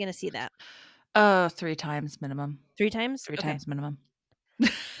times are we going to see that? 3 times minimum. 3 times? 3 Okay. times minimum.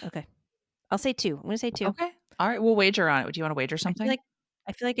 Okay. I'll say two. I'm going to say two. Okay. All right. We'll wager on it. Do you want to wager I feel something? like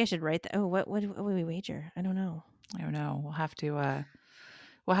I feel like I should write that. Oh, what would we wager? I don't know. I don't know. We'll have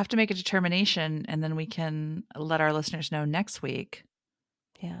to make a determination, and then we can let our listeners know next week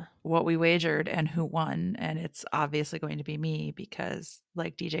Yeah. what we wagered and who won. And it's obviously going to be me because,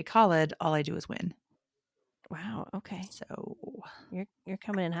 like DJ Khaled, all I do is win. Wow. Okay. So You're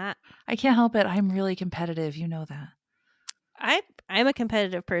coming in hot. I can't help it. I'm really competitive. You know that. I'm a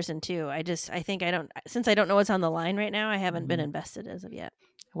competitive person too. I think I don't since I don't know what's on the line right now, I haven't been Mhm. invested as of yet.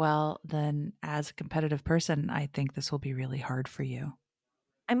 Well, then, as a competitive person, I think this will be really hard for you.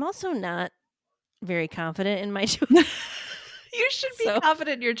 I'm also not very confident in my choice. You should be So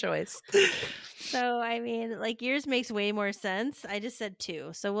confident in your choice. I mean, like yours makes way more sense. I just said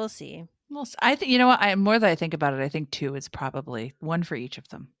two, so we'll see. Well, I think, you know what? More that I think about it, I think 2 is probably one for each of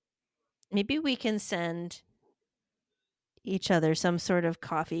them. Maybe we can send each other some sort of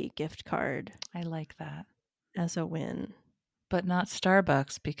coffee gift card I like that. as a win. But not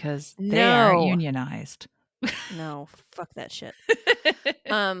Starbucks because they aren't No. unionized. No, fuck that shit.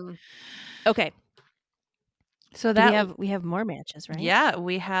 Um okay. So Do we that have more matches, right? Yeah,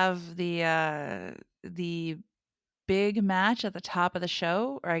 we have the big match at the top of the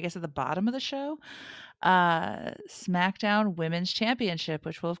show, or I guess at the bottom of the show. SmackDown Women's Championship,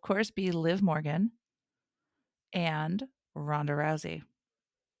 which will of course be Liv Morgan and Ronda Rousey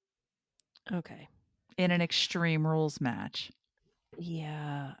Okay. in an Extreme Rules match.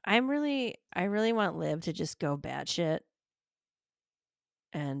 Yeah. I really want Liv to just go batshit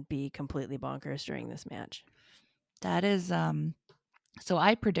and be completely bonkers during this match. That is so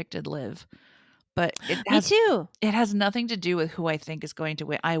I predicted Liv, but Me too. it has nothing to do with who I think is going to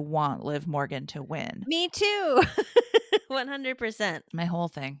win. I want Liv Morgan to win. Me too. 100%. My whole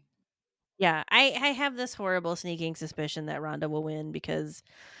thing. Yeah, I have this horrible sneaking suspicion that Ronda will win because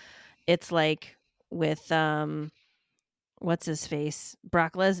it's like with what's his face?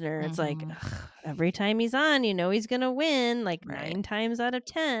 Brock Lesnar. It's like Mhm. ugh, every time he's on, he's going to win like Right. 9 times out of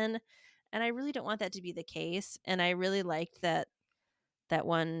 10. And I really don't want that to be the case. And I really liked that that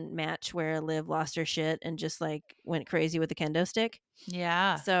one match where Liv lost her shit and just like went crazy with the kendo stick.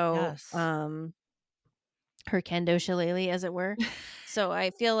 Yeah. So, Yes. her kendo shillelagh, as it were. So I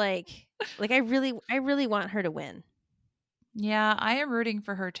feel like I really want her to win. Yeah, I am rooting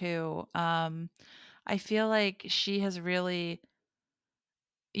for her too. I feel like she has really,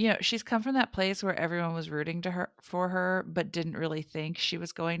 she's come from that place where everyone was rooting to her for her, but didn't really think she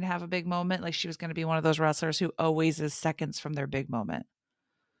was going to have a big moment. Like she was going to be one of those wrestlers who always is seconds from their big moment.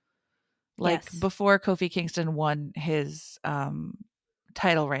 Like Yes. before Kofi Kingston won his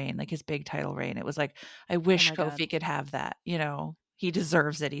title reign, like his big title reign, it was like, I Oh wish my god. Kofi could have that. He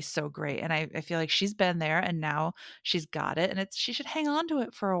deserves it. He's so great. And I feel like she's been there and now she's got it. And she should hang on to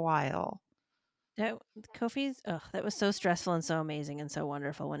it for a while. That Kofi's that was so stressful and so amazing and so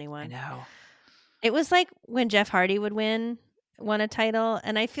wonderful when he I won. know. It was like when Jeff Hardy would won a title,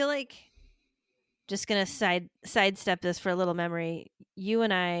 and I feel like just gonna sidestep this for a little memory. You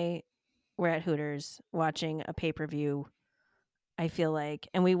and I were at Hooters watching a pay-per-view, I feel like,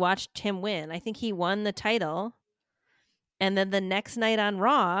 and we watched him win. I think he won the title, and then the next night on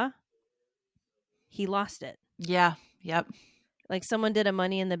Raw, he lost it. Yeah. Yep. Like someone did a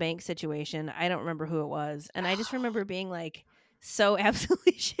Money in the Bank situation. I don't remember who it was, and I just remember being like so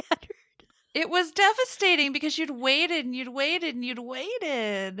absolutely shattered. It was devastating because you'd waited and you'd waited and you'd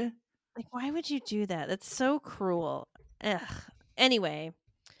waited. Like, why would you do that? That's so cruel. Ugh. Anyway,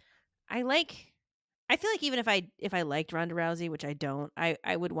 I like. I feel like even if I liked Ronda Rousey, which I don't, I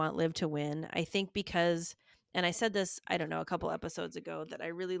would want Liv to win. I think because, and I said this, I don't know, a couple episodes ago, that I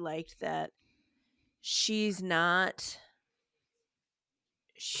really liked that she's not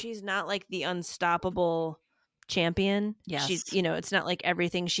like the unstoppable champion. She's, Yes. it's not like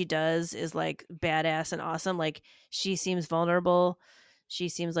everything she does is like badass and awesome. Like she seems vulnerable. She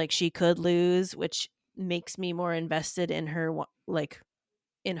seems like she could lose, which makes me more invested in her, like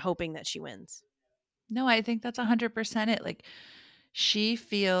in hoping that she wins. No, I think that's 100% it. Like she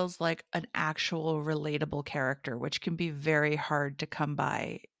feels like an actual relatable character, which can be very hard to come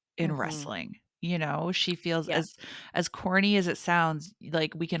by in Hmm. wrestling. She feels Yeah. as corny as it sounds,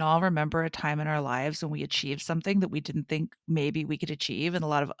 like we can all remember a time in our lives when we achieved something that we didn't think maybe we could achieve and a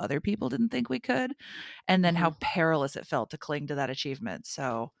lot of other people didn't think we could, and then Hmm. how perilous it felt to cling to that achievement.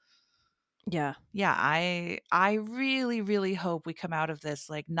 So, Yeah. yeah, I really really hope we come out of this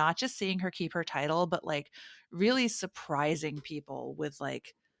like not just seeing her keep her title, but like really surprising people with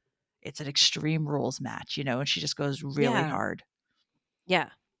like it's an Extreme Rules match, and she just goes really Yeah. hard. Yeah.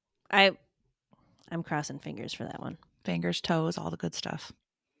 I'm crossing fingers for that one. Fingers, toes, all the good stuff.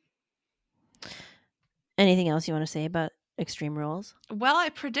 Anything else you want to say about Extreme Rules? Well, I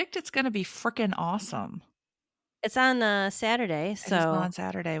predict it's going to be freaking awesome. It's on Saturday, It is so on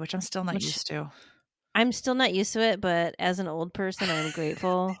Saturday, which I'm still not which used to. I'm still not used to it, but as an old person, I'm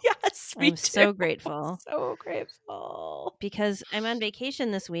grateful. Yes, me I'm too. so grateful So grateful. because I'm on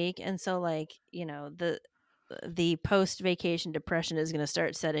vacation this week, and so like, the post vacation depression is going to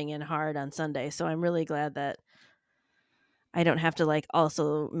start setting in hard on Sunday. So I'm really glad that I don't have to like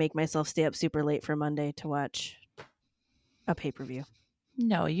also make myself stay up super late for Monday to watch a pay-per-view.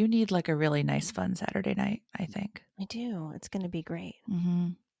 No, you need like a really nice, fun Saturday night, I think. I do. It's going to be great. Mm-hmm.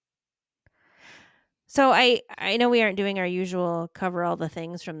 So I know we aren't doing our usual cover all the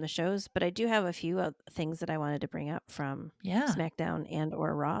things from the shows, but I do have a few things that I wanted to bring up from Yeah. SmackDown and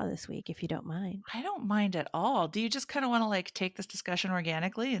or Raw this week, if you don't mind. I don't mind at all. Do you just kind of want to like take this discussion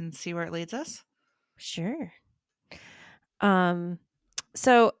organically and see where it leads us? Sure. Um,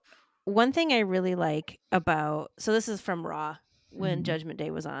 so one thing I really like about, so this is from Raw when Mhm. Judgment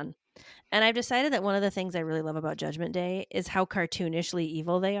Day was on, and I've decided that one of the things I really love about Judgment Day is how cartoonishly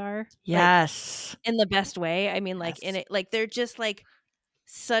evil they are, like Yes. in the best way. I mean, like in Yes. it, like they're just like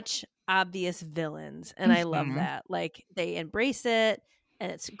such obvious villains, and I love Mhm. that. Like they embrace it,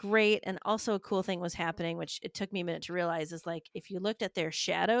 and it's great. And also a cool thing was happening, which it took me a minute to realize, is like if you looked at their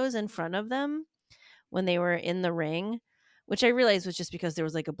shadows in front of them when they were in the ring, which I realized was just because there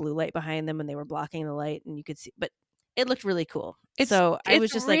was like a blue light behind them and they were blocking the light and you could see, but it looked really cool. It's So I it's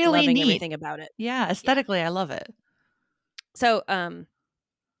was just like really loving neat. everything about it. Yeah, Yeah. aesthetically, I love it. So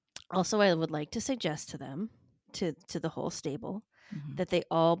also I would like to suggest to them, to the whole stable, Mhm. that they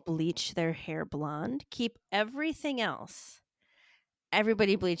all bleach their hair blonde. Keep everything else.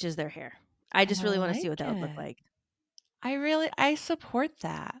 Everybody bleaches their hair. I I just really want to see like what that would look it. like. I support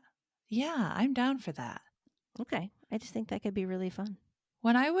that. Yeah, I'm down for that. Okay. I just think that could be really fun.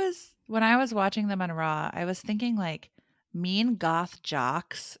 When I was watching them on Raw, I was thinking like mean goth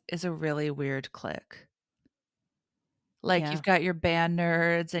jocks is a really weird clique. Like you've Yeah. got your band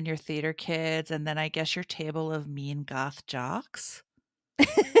nerds and your theater kids, and then I guess your table of mean goth jocks.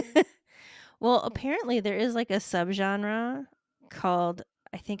 Well, apparently there is like a subgenre called,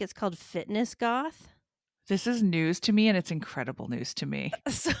 I think it's called fitness goth. This is news to me, and it's incredible news to me.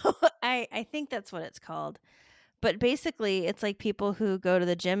 So I think that's what it's called. But basically, it's like people who go to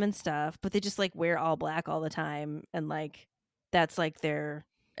the gym and stuff, but they just like wear all black all the time, and like that's like their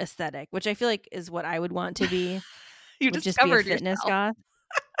aesthetic, which I feel like is what I would want to be. You Would just be a discovered fitness yourself. goth.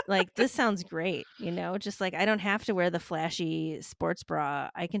 Like, this sounds great, just like I don't have to wear the flashy sports bra.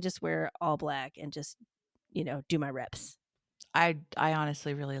 I can just wear all black and just, do my reps. I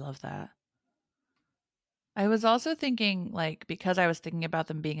honestly really love that. I was also thinking, like, because I was thinking about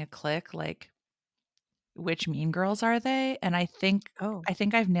them being a clique, like, which Mean Girls are they? And Oh, I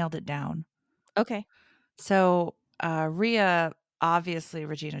think I've nailed it down. okay. So, Rhea, obviously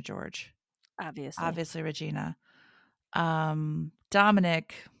Regina George. Obviously. Obviously Regina.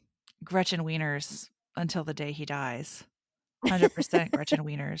 Dominic, Gretchen Wieners until the day he dies. 100% Gretchen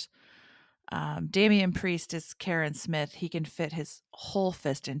Wieners. Damian Priest is Karen Smith. He can fit his whole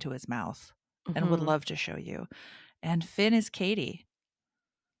fist into his mouth and would Mhm. love to show you. And Finn is Katie.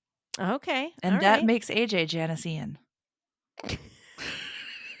 Okay. And All that right. makes AJ Janice Ian.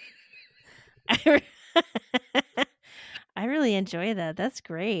 I really enjoy that. That's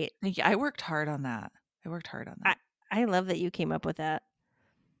great. Thank you. I worked hard on that. I I love that you came up with that.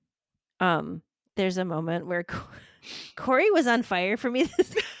 There's a moment where Corey was on fire for me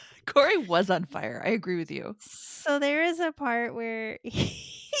this. Corey was on fire. I agree with you. So there is a part where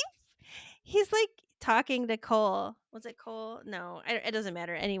he's like talking to Cole. Was it Cole? No, it doesn't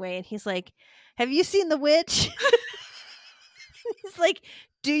matter anyway. And he's like, "Have you seen The Witch?" He's like,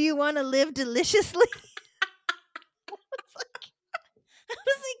 "Do you want to live deliciously?" I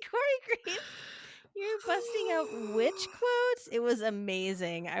was like, Corey Graves, you're busting out witch quotes. It was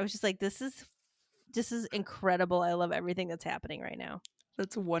amazing. I was just like, this is incredible. I love everything that's happening right now.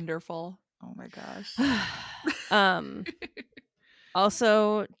 That's wonderful. Oh my gosh. um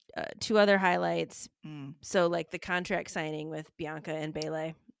Also, two other highlights. Mm. So like the contract signing with Bianca and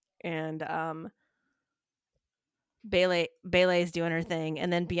Bayley, and Bayley's doing her thing,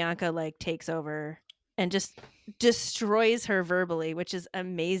 and then Bianca like takes over and just destroys her verbally, which is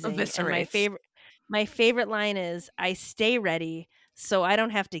amazing. And Eviscerates. my favorite line is, "I stay ready so I don't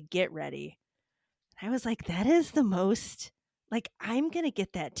have to get ready." I was like, that is the most, like, I'm gonna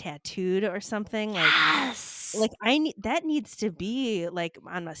get that tattooed or something. Yes. Like I need that, needs to be like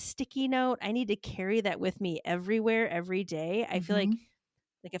on a sticky note. I need to carry that with me everywhere, every day. I feel Mhm.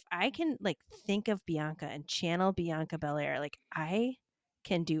 like if I can like think of Bianca and channel Bianca Belair, like I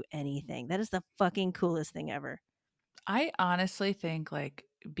can do anything. That is the fucking coolest thing ever. I honestly think like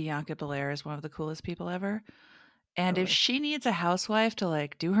Bianca Belair is one of the coolest people ever. And if Totally. she needs a housewife to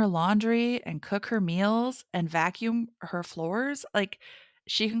like do her laundry and cook her meals and vacuum her floors, like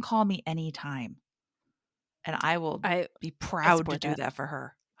she can call me anytime. And I will I be I proud to support do that. that for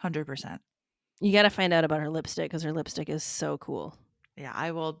her. 100%. You got to find out about her lipstick, because her lipstick is so cool. Yeah,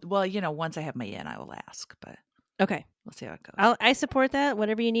 I will. Well, once I have my in, I will ask, but Okay. we'll see how it goes. I support that.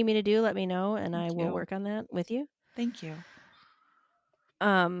 Whatever you need me to do, let me know, and I Thank will you. work on that with you. Thank you.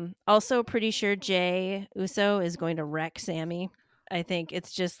 Also pretty sure Jay Uso is going to wreck Sammy. I think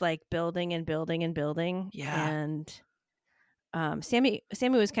it's just like building and building and building. Yeah. And Sammy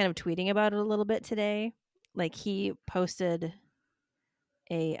was kind of tweeting about it a little bit today. Like he posted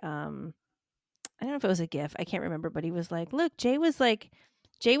a I don't know if it was a GIF. I can't remember, but he was like, "Look, Jay was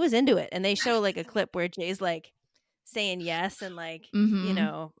into it." And they show like a clip where Jay's like saying yes and like,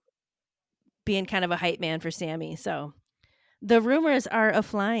 Mm-hmm. being kind of a hype man for Sammy. So the rumors are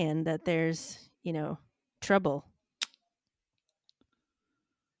a-flying that there's, trouble.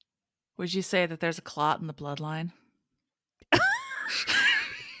 Would you say that there's a clot in the bloodline?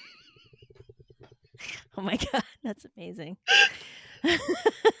 Oh my god, that's amazing.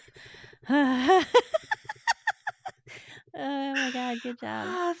 Oh my god, good job.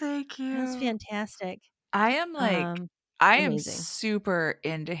 Oh, thank That's you. fantastic. I am like I am Amazing. super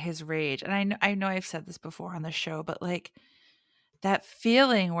into his rage. And I know I've said this before on the show, but like that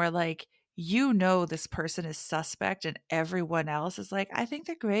feeling where like this person is suspect and everyone else is like, I think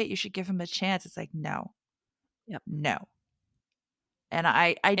they're great. You should give them a chance. It's like, no, Yep. no. And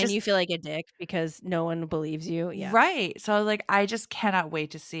I And just you feel like a dick because no one believes you. Yeah. right. So like I just cannot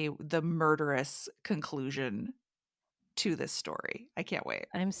wait to see the murderous conclusion to this story. I can't wait.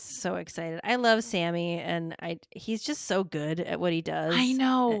 I'm so excited. I love Sammy, and he's just so good at what he does. I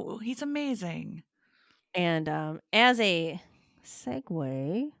know. He's amazing. And as a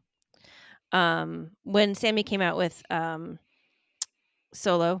segue, when Sammy came out with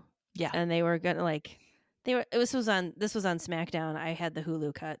Solo, Yeah. and they were gonna like This was on SmackDown. I had the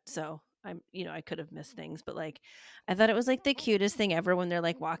Hulu cut, so I could have missed things, but like I thought it was like the cutest thing ever when they're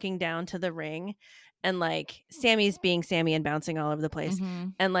like walking down to the ring and like Sammy's being Sammy and bouncing all over the place. Mm-hmm.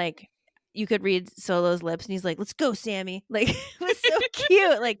 And like you could read Solo's lips and he's like, "Let's go, Sammy." Like it was so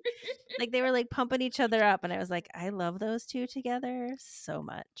cute. Like they were like pumping each other up and I was like, I love those two together so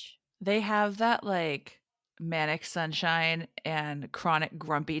much. They have that like manic sunshine and chronic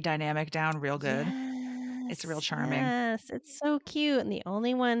grumpy dynamic down real good. It's real charming. Yes, it's so cute. And the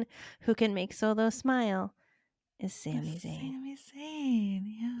only one who can make Solo smile is Sami Zayn. Sami Zayn,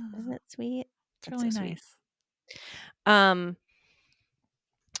 yeah. Isn't it sweet? It's really so nice. Sweet.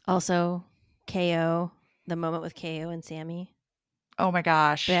 Also, KO, the moment with KO and Sammy. Oh my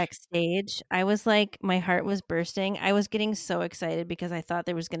gosh. Backstage, I was like, my heart was bursting. I was getting so excited because I thought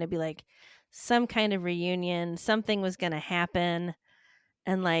there was going to be like some kind of reunion. Something was going to happen.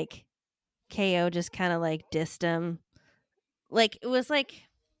 And like KO just kind of like dissed him. Like it was like,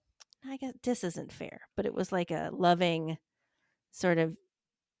 I guess this isn't fair, but it was like a loving sort of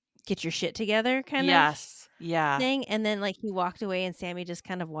get your shit together kind of thing. And then like he walked away and Sammy just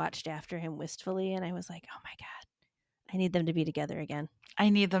kind of watched after him wistfully. And I was like, oh my God, I need them to be together again. I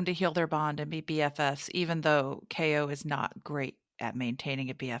need them to heal their bond and be BFFs, even though KO is not great at maintaining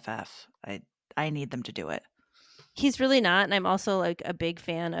a BFF. I need them to do it. He's really not. And I'm also like a big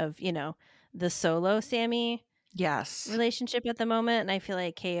fan of, the Solo Sammy relationship at the moment. And I feel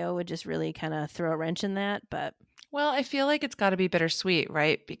like KO would just really kind of throw a wrench in that. But well, I feel like it's got to be bittersweet,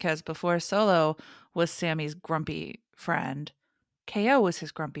 right? Because before Solo was Sammy's grumpy friend, KO was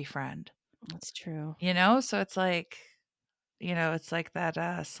his grumpy friend. That's true. So it's like, it's like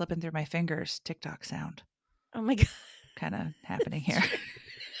that slipping through my fingers TikTok sound. Oh my God. Kind of happening here.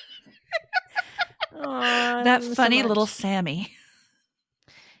 That funny little Sammy.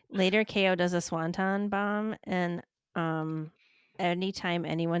 Later, KO does a swanton bomb, and anytime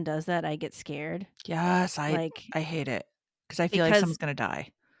anyone does that, I get scared. Yes, I hate it because I feel like someone's gonna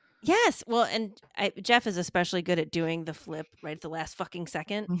die. Yes, well, and Jeff is especially good at doing the flip right at the last fucking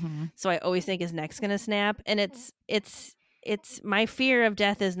second. Mm-hmm. So I always think his neck's gonna snap, and it's my fear of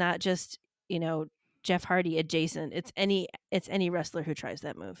death is not just Jeff Hardy adjacent. It's any wrestler who tries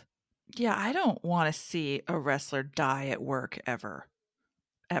that move. Yeah, I don't want to see a wrestler die at work ever.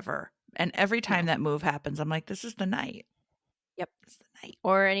 And every time that move happens, I'm like, this is the night. Yep. It's the night.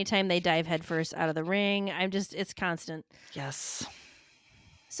 Or anytime they dive headfirst out of the ring. It's constant. Yes.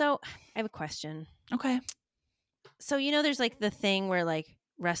 So I have a question. Okay. So, there's like the thing where like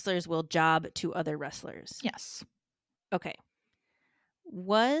wrestlers will job to other wrestlers. Yes. Okay.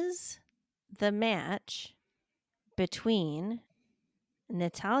 Was the match between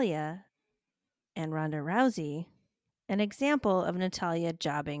Natalya and Ronda Rousey an example of Natalya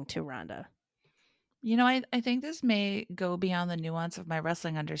jobbing to Ronda? I think this may go beyond the nuance of my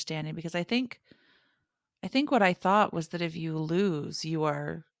wrestling understanding because I think what I thought was that if you lose, you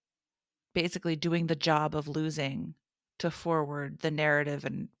are basically doing the job of losing to forward the narrative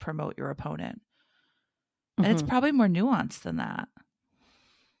and promote your opponent. Mm-hmm. And it's probably more nuanced than that.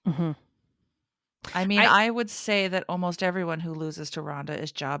 Mm-hmm. I mean, I would say that almost everyone who loses to Ronda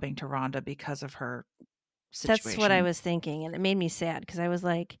is jobbing to Ronda because of her situation. That's what I was thinking. And it made me sad because I was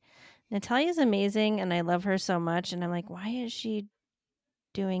like, Natalya's amazing and I love her so much. And I'm like, why is she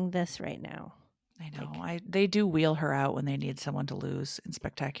doing this right now? I know. They do wheel her out when they need someone to lose in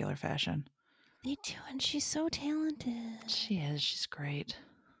spectacular fashion. They do. And she's so talented. She is. She's great.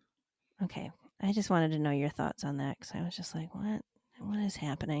 Okay. I just wanted to know your thoughts on that because I was just like, what is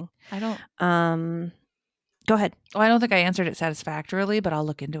happening? I don't. Go ahead. Well, I don't think I answered it satisfactorily, but I'll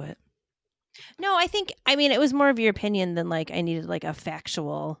look into it. No, it was more of your opinion than like I needed like a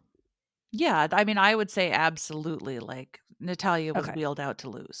factual. Yeah, I mean, I would say absolutely. Like Natalya was wheeled out to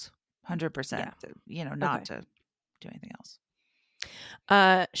lose, 100%. Yeah. Not to do anything else.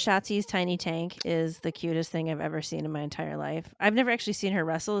 Shotzi's tiny tank is the cutest thing I've ever seen in my entire life. I've never actually seen her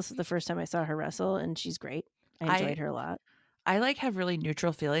wrestle. This is the first time I saw her wrestle, and she's great. I enjoyed her a lot. I have really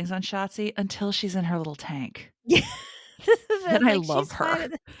neutral feelings on Shotzi until she's in her little tank. Yeah. And I love her.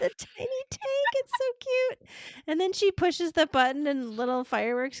 The tiny tank, it's so cute. And then she pushes the button and little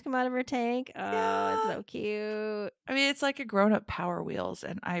fireworks come out of her tank. Oh, it's so cute. I mean, it's like a grown-up Power Wheels,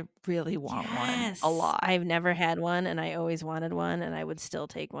 and I really want one a lot. I've never had one, and I always wanted one, and I would still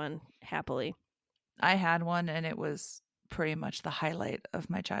take one happily. I had one, and it was pretty much the highlight of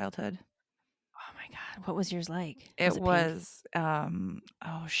my childhood. Oh my God. What was yours like? It was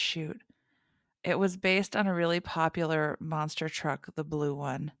oh shoot. It was based on a really popular monster truck, the blue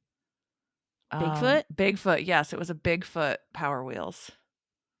one. Bigfoot? Bigfoot, yes. It was a Bigfoot Power Wheels.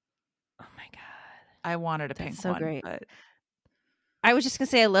 Oh my God. I wanted a That's pink so one, great. but I was just gonna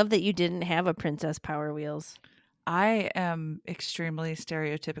say I love that you didn't have a Princess Power Wheels. I am extremely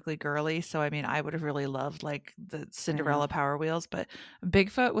stereotypically girly, so I mean, I would have really loved like the I know. Cinderella Power Wheels, but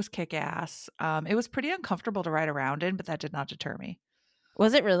Bigfoot was kick ass. It was pretty uncomfortable to ride around in, but that did not deter me.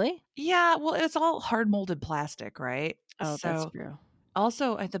 Was it really? Yeah, well, it's all hard molded plastic, right? Oh, that's So true.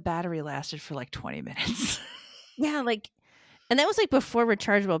 also, the battery lasted for like 20 minutes. Yeah, like and that was, like, before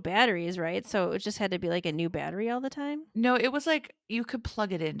rechargeable batteries, right? So it just had to be, like, a new battery all the time? No, it was like you could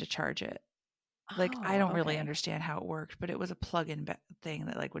plug it in to charge it. Like, I Oh, don't really okay. understand how it worked, but it was a plug-in thing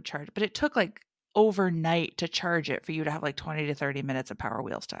that like would charge. But it took like overnight to charge it for you to have like 20 to 30 minutes of Power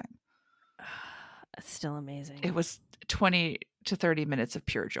Wheels time. That's still amazing. It was 20 to 30 minutes of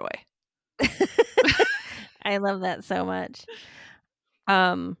pure joy. I love that so much.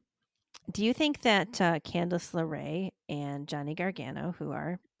 Um, do you think that, Candice LeRae and Johnny Gargano, who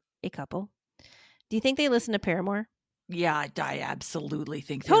are a couple, do you think they listen to Paramore? Yeah, I absolutely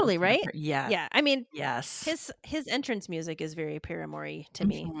think they Totally, listen to right? yeah. Yeah, I mean, Yes. his entrance music is very Paramore-y to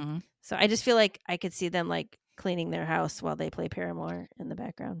me. Mhm. So I just feel like I could see them, like, cleaning their house while they play Paramore in the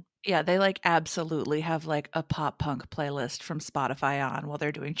background. Yeah, they like absolutely have like a pop punk playlist from Spotify on while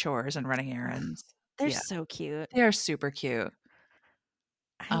they're doing chores and running errands. They're Yeah, so cute. they're super cute.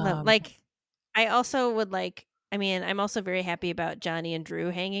 I love Um, like, I also would like I mean, I'm also very happy about Johnny and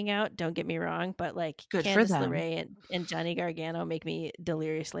Drew hanging out, don't get me wrong, but, like, Good for Candice them. LeRae and Johnny Gargano make me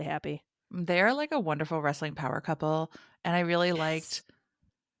deliriously happy. They're like a wonderful wrestling power couple, and I really liked Yes.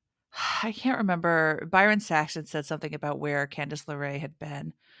 I can't remember, Byron Saxton said something about where Candice LeRae had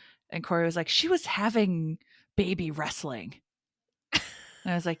been, and Corey was like, "She was having baby wrestling."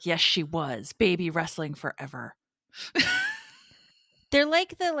 And I was like, "Yes, she was. Baby wrestling forever." They're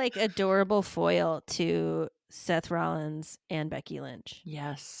like the, like, adorable foil to Seth Rollins and Becky Lynch.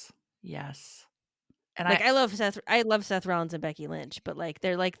 Yes. Yes. And Like, I love Seth Rollins and Becky Lynch, but, like,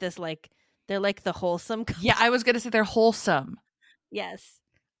 they're like this, like they're like the wholesome yeah, couple. I was gonna say they're wholesome. Yes.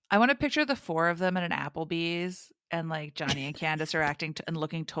 I wanna picture the 4 of them at an Applebee's, and, like, Johnny and Candace are acting and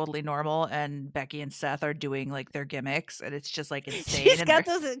looking totally normal, and Becky and Seth are doing, like, their gimmicks, and it's just, like, insane, She's and they're got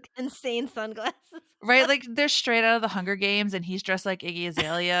those insane sunglasses. right, like, they're straight out of the Hunger Games, and he's dressed like Iggy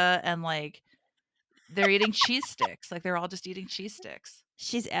Azalea, and, like, they're eating cheese sticks, like, they're all just eating cheese sticks.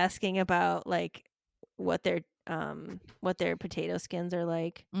 She's asking about, like, what their potato skins are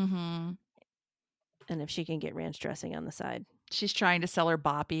like, Mhm. and if she can get ranch dressing on the side. She's trying to sell her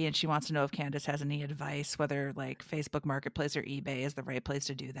boppy, and she wants to know if Candace has any advice, whether, like, Facebook Marketplace or eBay is the right place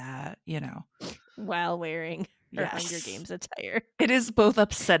to do that, you know? While wearing her Hunger Yes. Games attire. It is both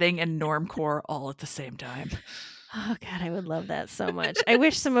upsetting and normcore all at the same time. Oh god, I would love that so much. I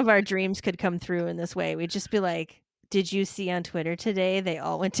wish some of our dreams could come through in this way. We'd just be like, "Did you see on Twitter today they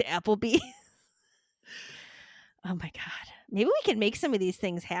all went to Applebee's?" Oh my god. Maybe we can make some of these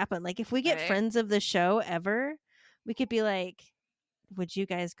things happen. Like, if we get Right? friends of the show ever, we could be like, "Would you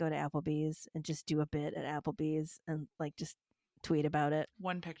guys go to Applebee's and just do a bit at Applebee's and, like, just tweet about it?"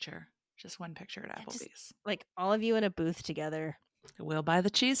 One picture. Just one picture at Yeah, just, Applebee's. like, all of you in a booth together. We'll buy the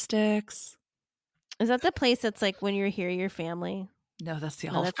cheese sticks. Is that the place that's, like, when you're here, your family? No, that's the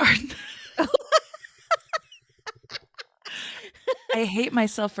No, Olive that's Garden. I hate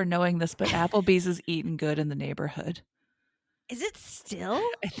myself for knowing this, but Applebee's is eating good in the neighborhood. Is it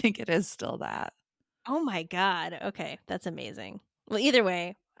still? I think it is still that. Oh my god. Okay, that's amazing. Well, either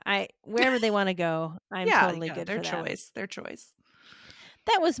way, I wherever they wanna go, I'm Yeah, totally yeah, good their for that. choice. Their choice.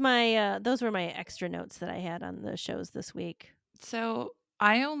 That was my, those were my extra notes that I had on the shows this week. So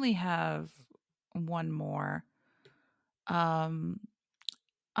I only have one more. Um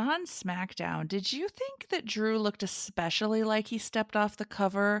on SmackDown, did you think that Drew looked especially like he stepped off the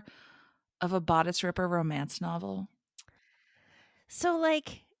cover of a bodice ripper romance novel? So,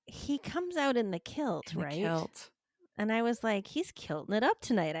 like, he comes out in the kilt, In the right? kilt. And I was like, "He's kilting it up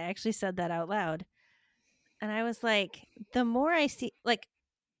tonight." I actually said that out loud. And I was like, the more I see like,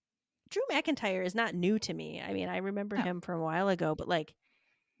 Drew McIntyre is not new to me. I mean, I remember No, him from a while ago, but, like,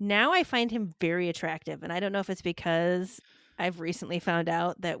 now I find him very attractive, and I don't know if it's because I've recently found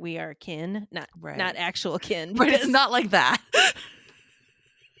out that we are kin, not right. actual kin, Right, it's because not like that.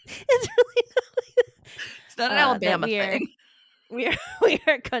 it's really It's not an not that Alabama thing. we are we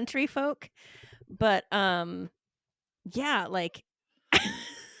are country folk. But yeah, like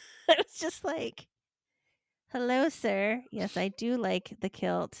I was just like, "Hello, sir. Yes, I do like the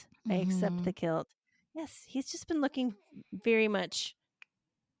kilt. I accept the Mhm. kilt." Yes, he's just been looking very much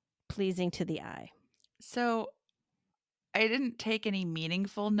pleasing to the eye. So, I didn't take any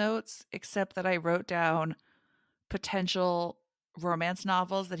meaningful notes except that I wrote down potential romance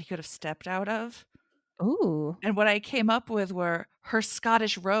novels that he could have stepped out of. Ooh. And what I came up with were Her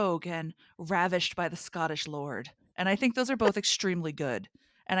Scottish Rogue and Ravished by the Scottish Lord. And I think those are both extremely good.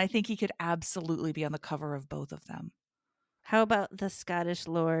 And I think he could absolutely be on the cover of both of them. How about the Scottish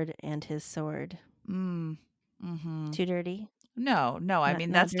Lord and his sword? Mm-hmm. Too dirty? No. I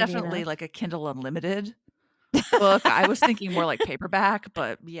mean, Not that's dirty definitely enough? like a Kindle Unlimited book. I was thinking more like paperback,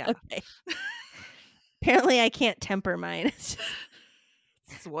 but yeah. Okay. Apparently, I can't temper mine. It's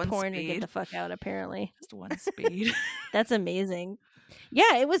just It's one porn or get speed. the fuck out, apparently. Just one speed. That's amazing.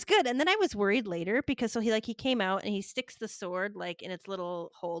 Yeah, it was good. And then I was worried later because he came out and he sticks the sword like in its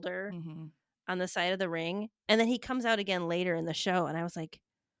little holder on the side of the ring. And then he comes out again later in the show. And I was like,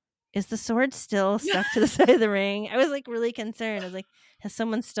 is the sword still stuck to the side of the ring? I was like really concerned. I was like, has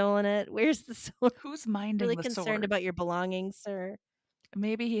someone stolen it? Where's the sword? Who's minding Really the concerned sword? about your belongings, sir.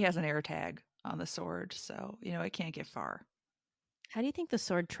 Maybe he has an air tag on the sword, so, it can't get far. How do you think the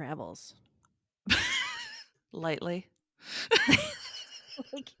sword travels? Lightly.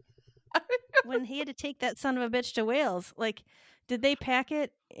 Like, when he had to take that son of a bitch to Wales, like, did they pack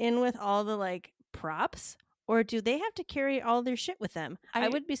it in with all the, like, props? Or do they have to carry all their shit with them? I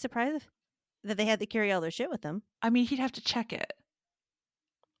would be surprised that they had to carry all their shit with them. I mean, he'd have to check it.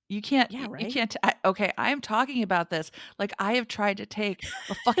 You can't. Yeah, right? You can't. Okay, I am talking about this. Like, I have tried to take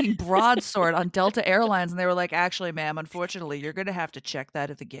a fucking broadsword on Delta Airlines, and they were like, "Actually, ma'am, unfortunately, you're going to have to check that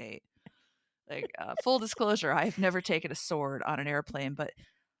at the gate." Like, full disclosure, I have never taken a sword on an airplane, but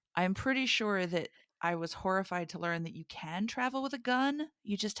I'm pretty sure that I was horrified to learn that you can travel with a gun.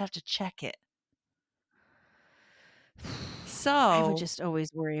 You just have to check it. So I would just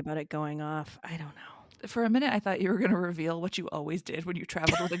always worry about it going off. I don't know. For a minute, I thought you were going to reveal what you always did when you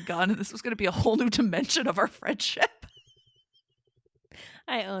traveled with a gun, and this was going to be a whole new dimension of our friendship.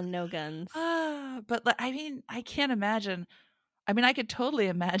 I own no guns. But I mean, I can't imagine. I mean, I could totally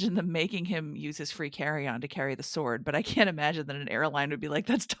imagine them making him use his free carry-on to carry the sword, but I can't imagine that an airline would be like,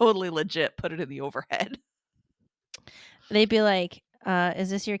 "That's totally legit. Put it in the overhead." They'd be like, is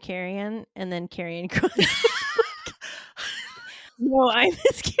this your carry-on? And then carry-on goes. No, I'm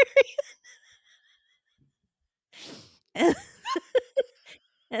his carry-on.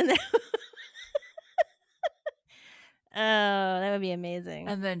 And then oh, that would be amazing.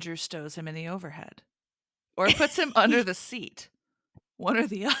 And then Drew stows him in the overhead. Or puts him under the seat. One or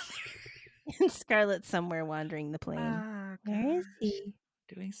the other. And Scarlett's somewhere wandering the plane. Where is he?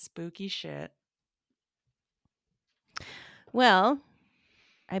 Doing spooky shit. Well,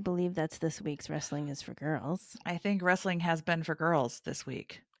 I believe that's this week's Wrestling is for Girls. I think wrestling has been for girls this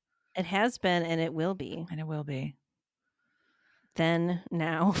week. It has been, and it will be. And it will be. Then,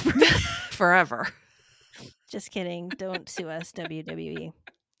 now. Forever. Just kidding. Don't sue us, WWE.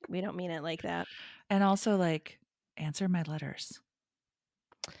 We don't mean it like that. And also, like, answer my letters.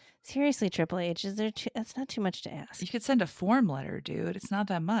 Seriously, Triple H, that's not too much to ask. You could send a form letter, dude. It's not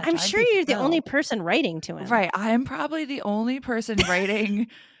that much. I'm sure you're the only person writing to him. Right. I'm probably the only person writing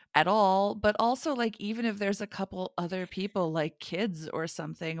at all. But also, like, even if there's a couple other people, like kids or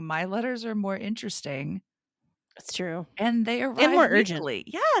something, my letters are more interesting. That's true. And they arrive and more weekly. urgent.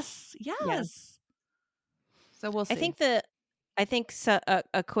 Yes. Yeah. So we'll see. I think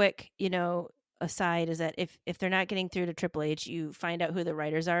a quick, aside is that if they're not getting through to Triple H, you find out who the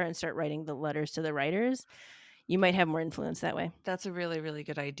writers are and start writing the letters to the writers. You might have more influence that way. That's a really, really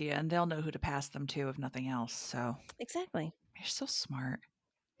good idea. And they'll know who to pass them to, if nothing else. So exactly. You're so smart.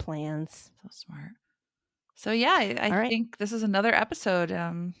 Plans. So smart. So yeah, I think this is another episode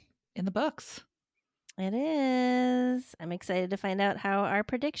in the books. It is. I'm excited to find out how our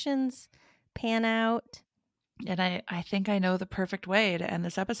predictions pan out. And I think I know the perfect way to end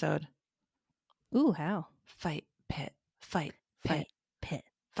this episode. Ooh, how? Fight, pit, fight, fight, pit,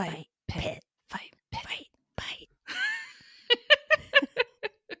 fight, pit, fight, pit.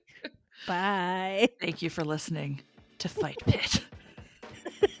 Bye. Thank you for listening to Fight Pit.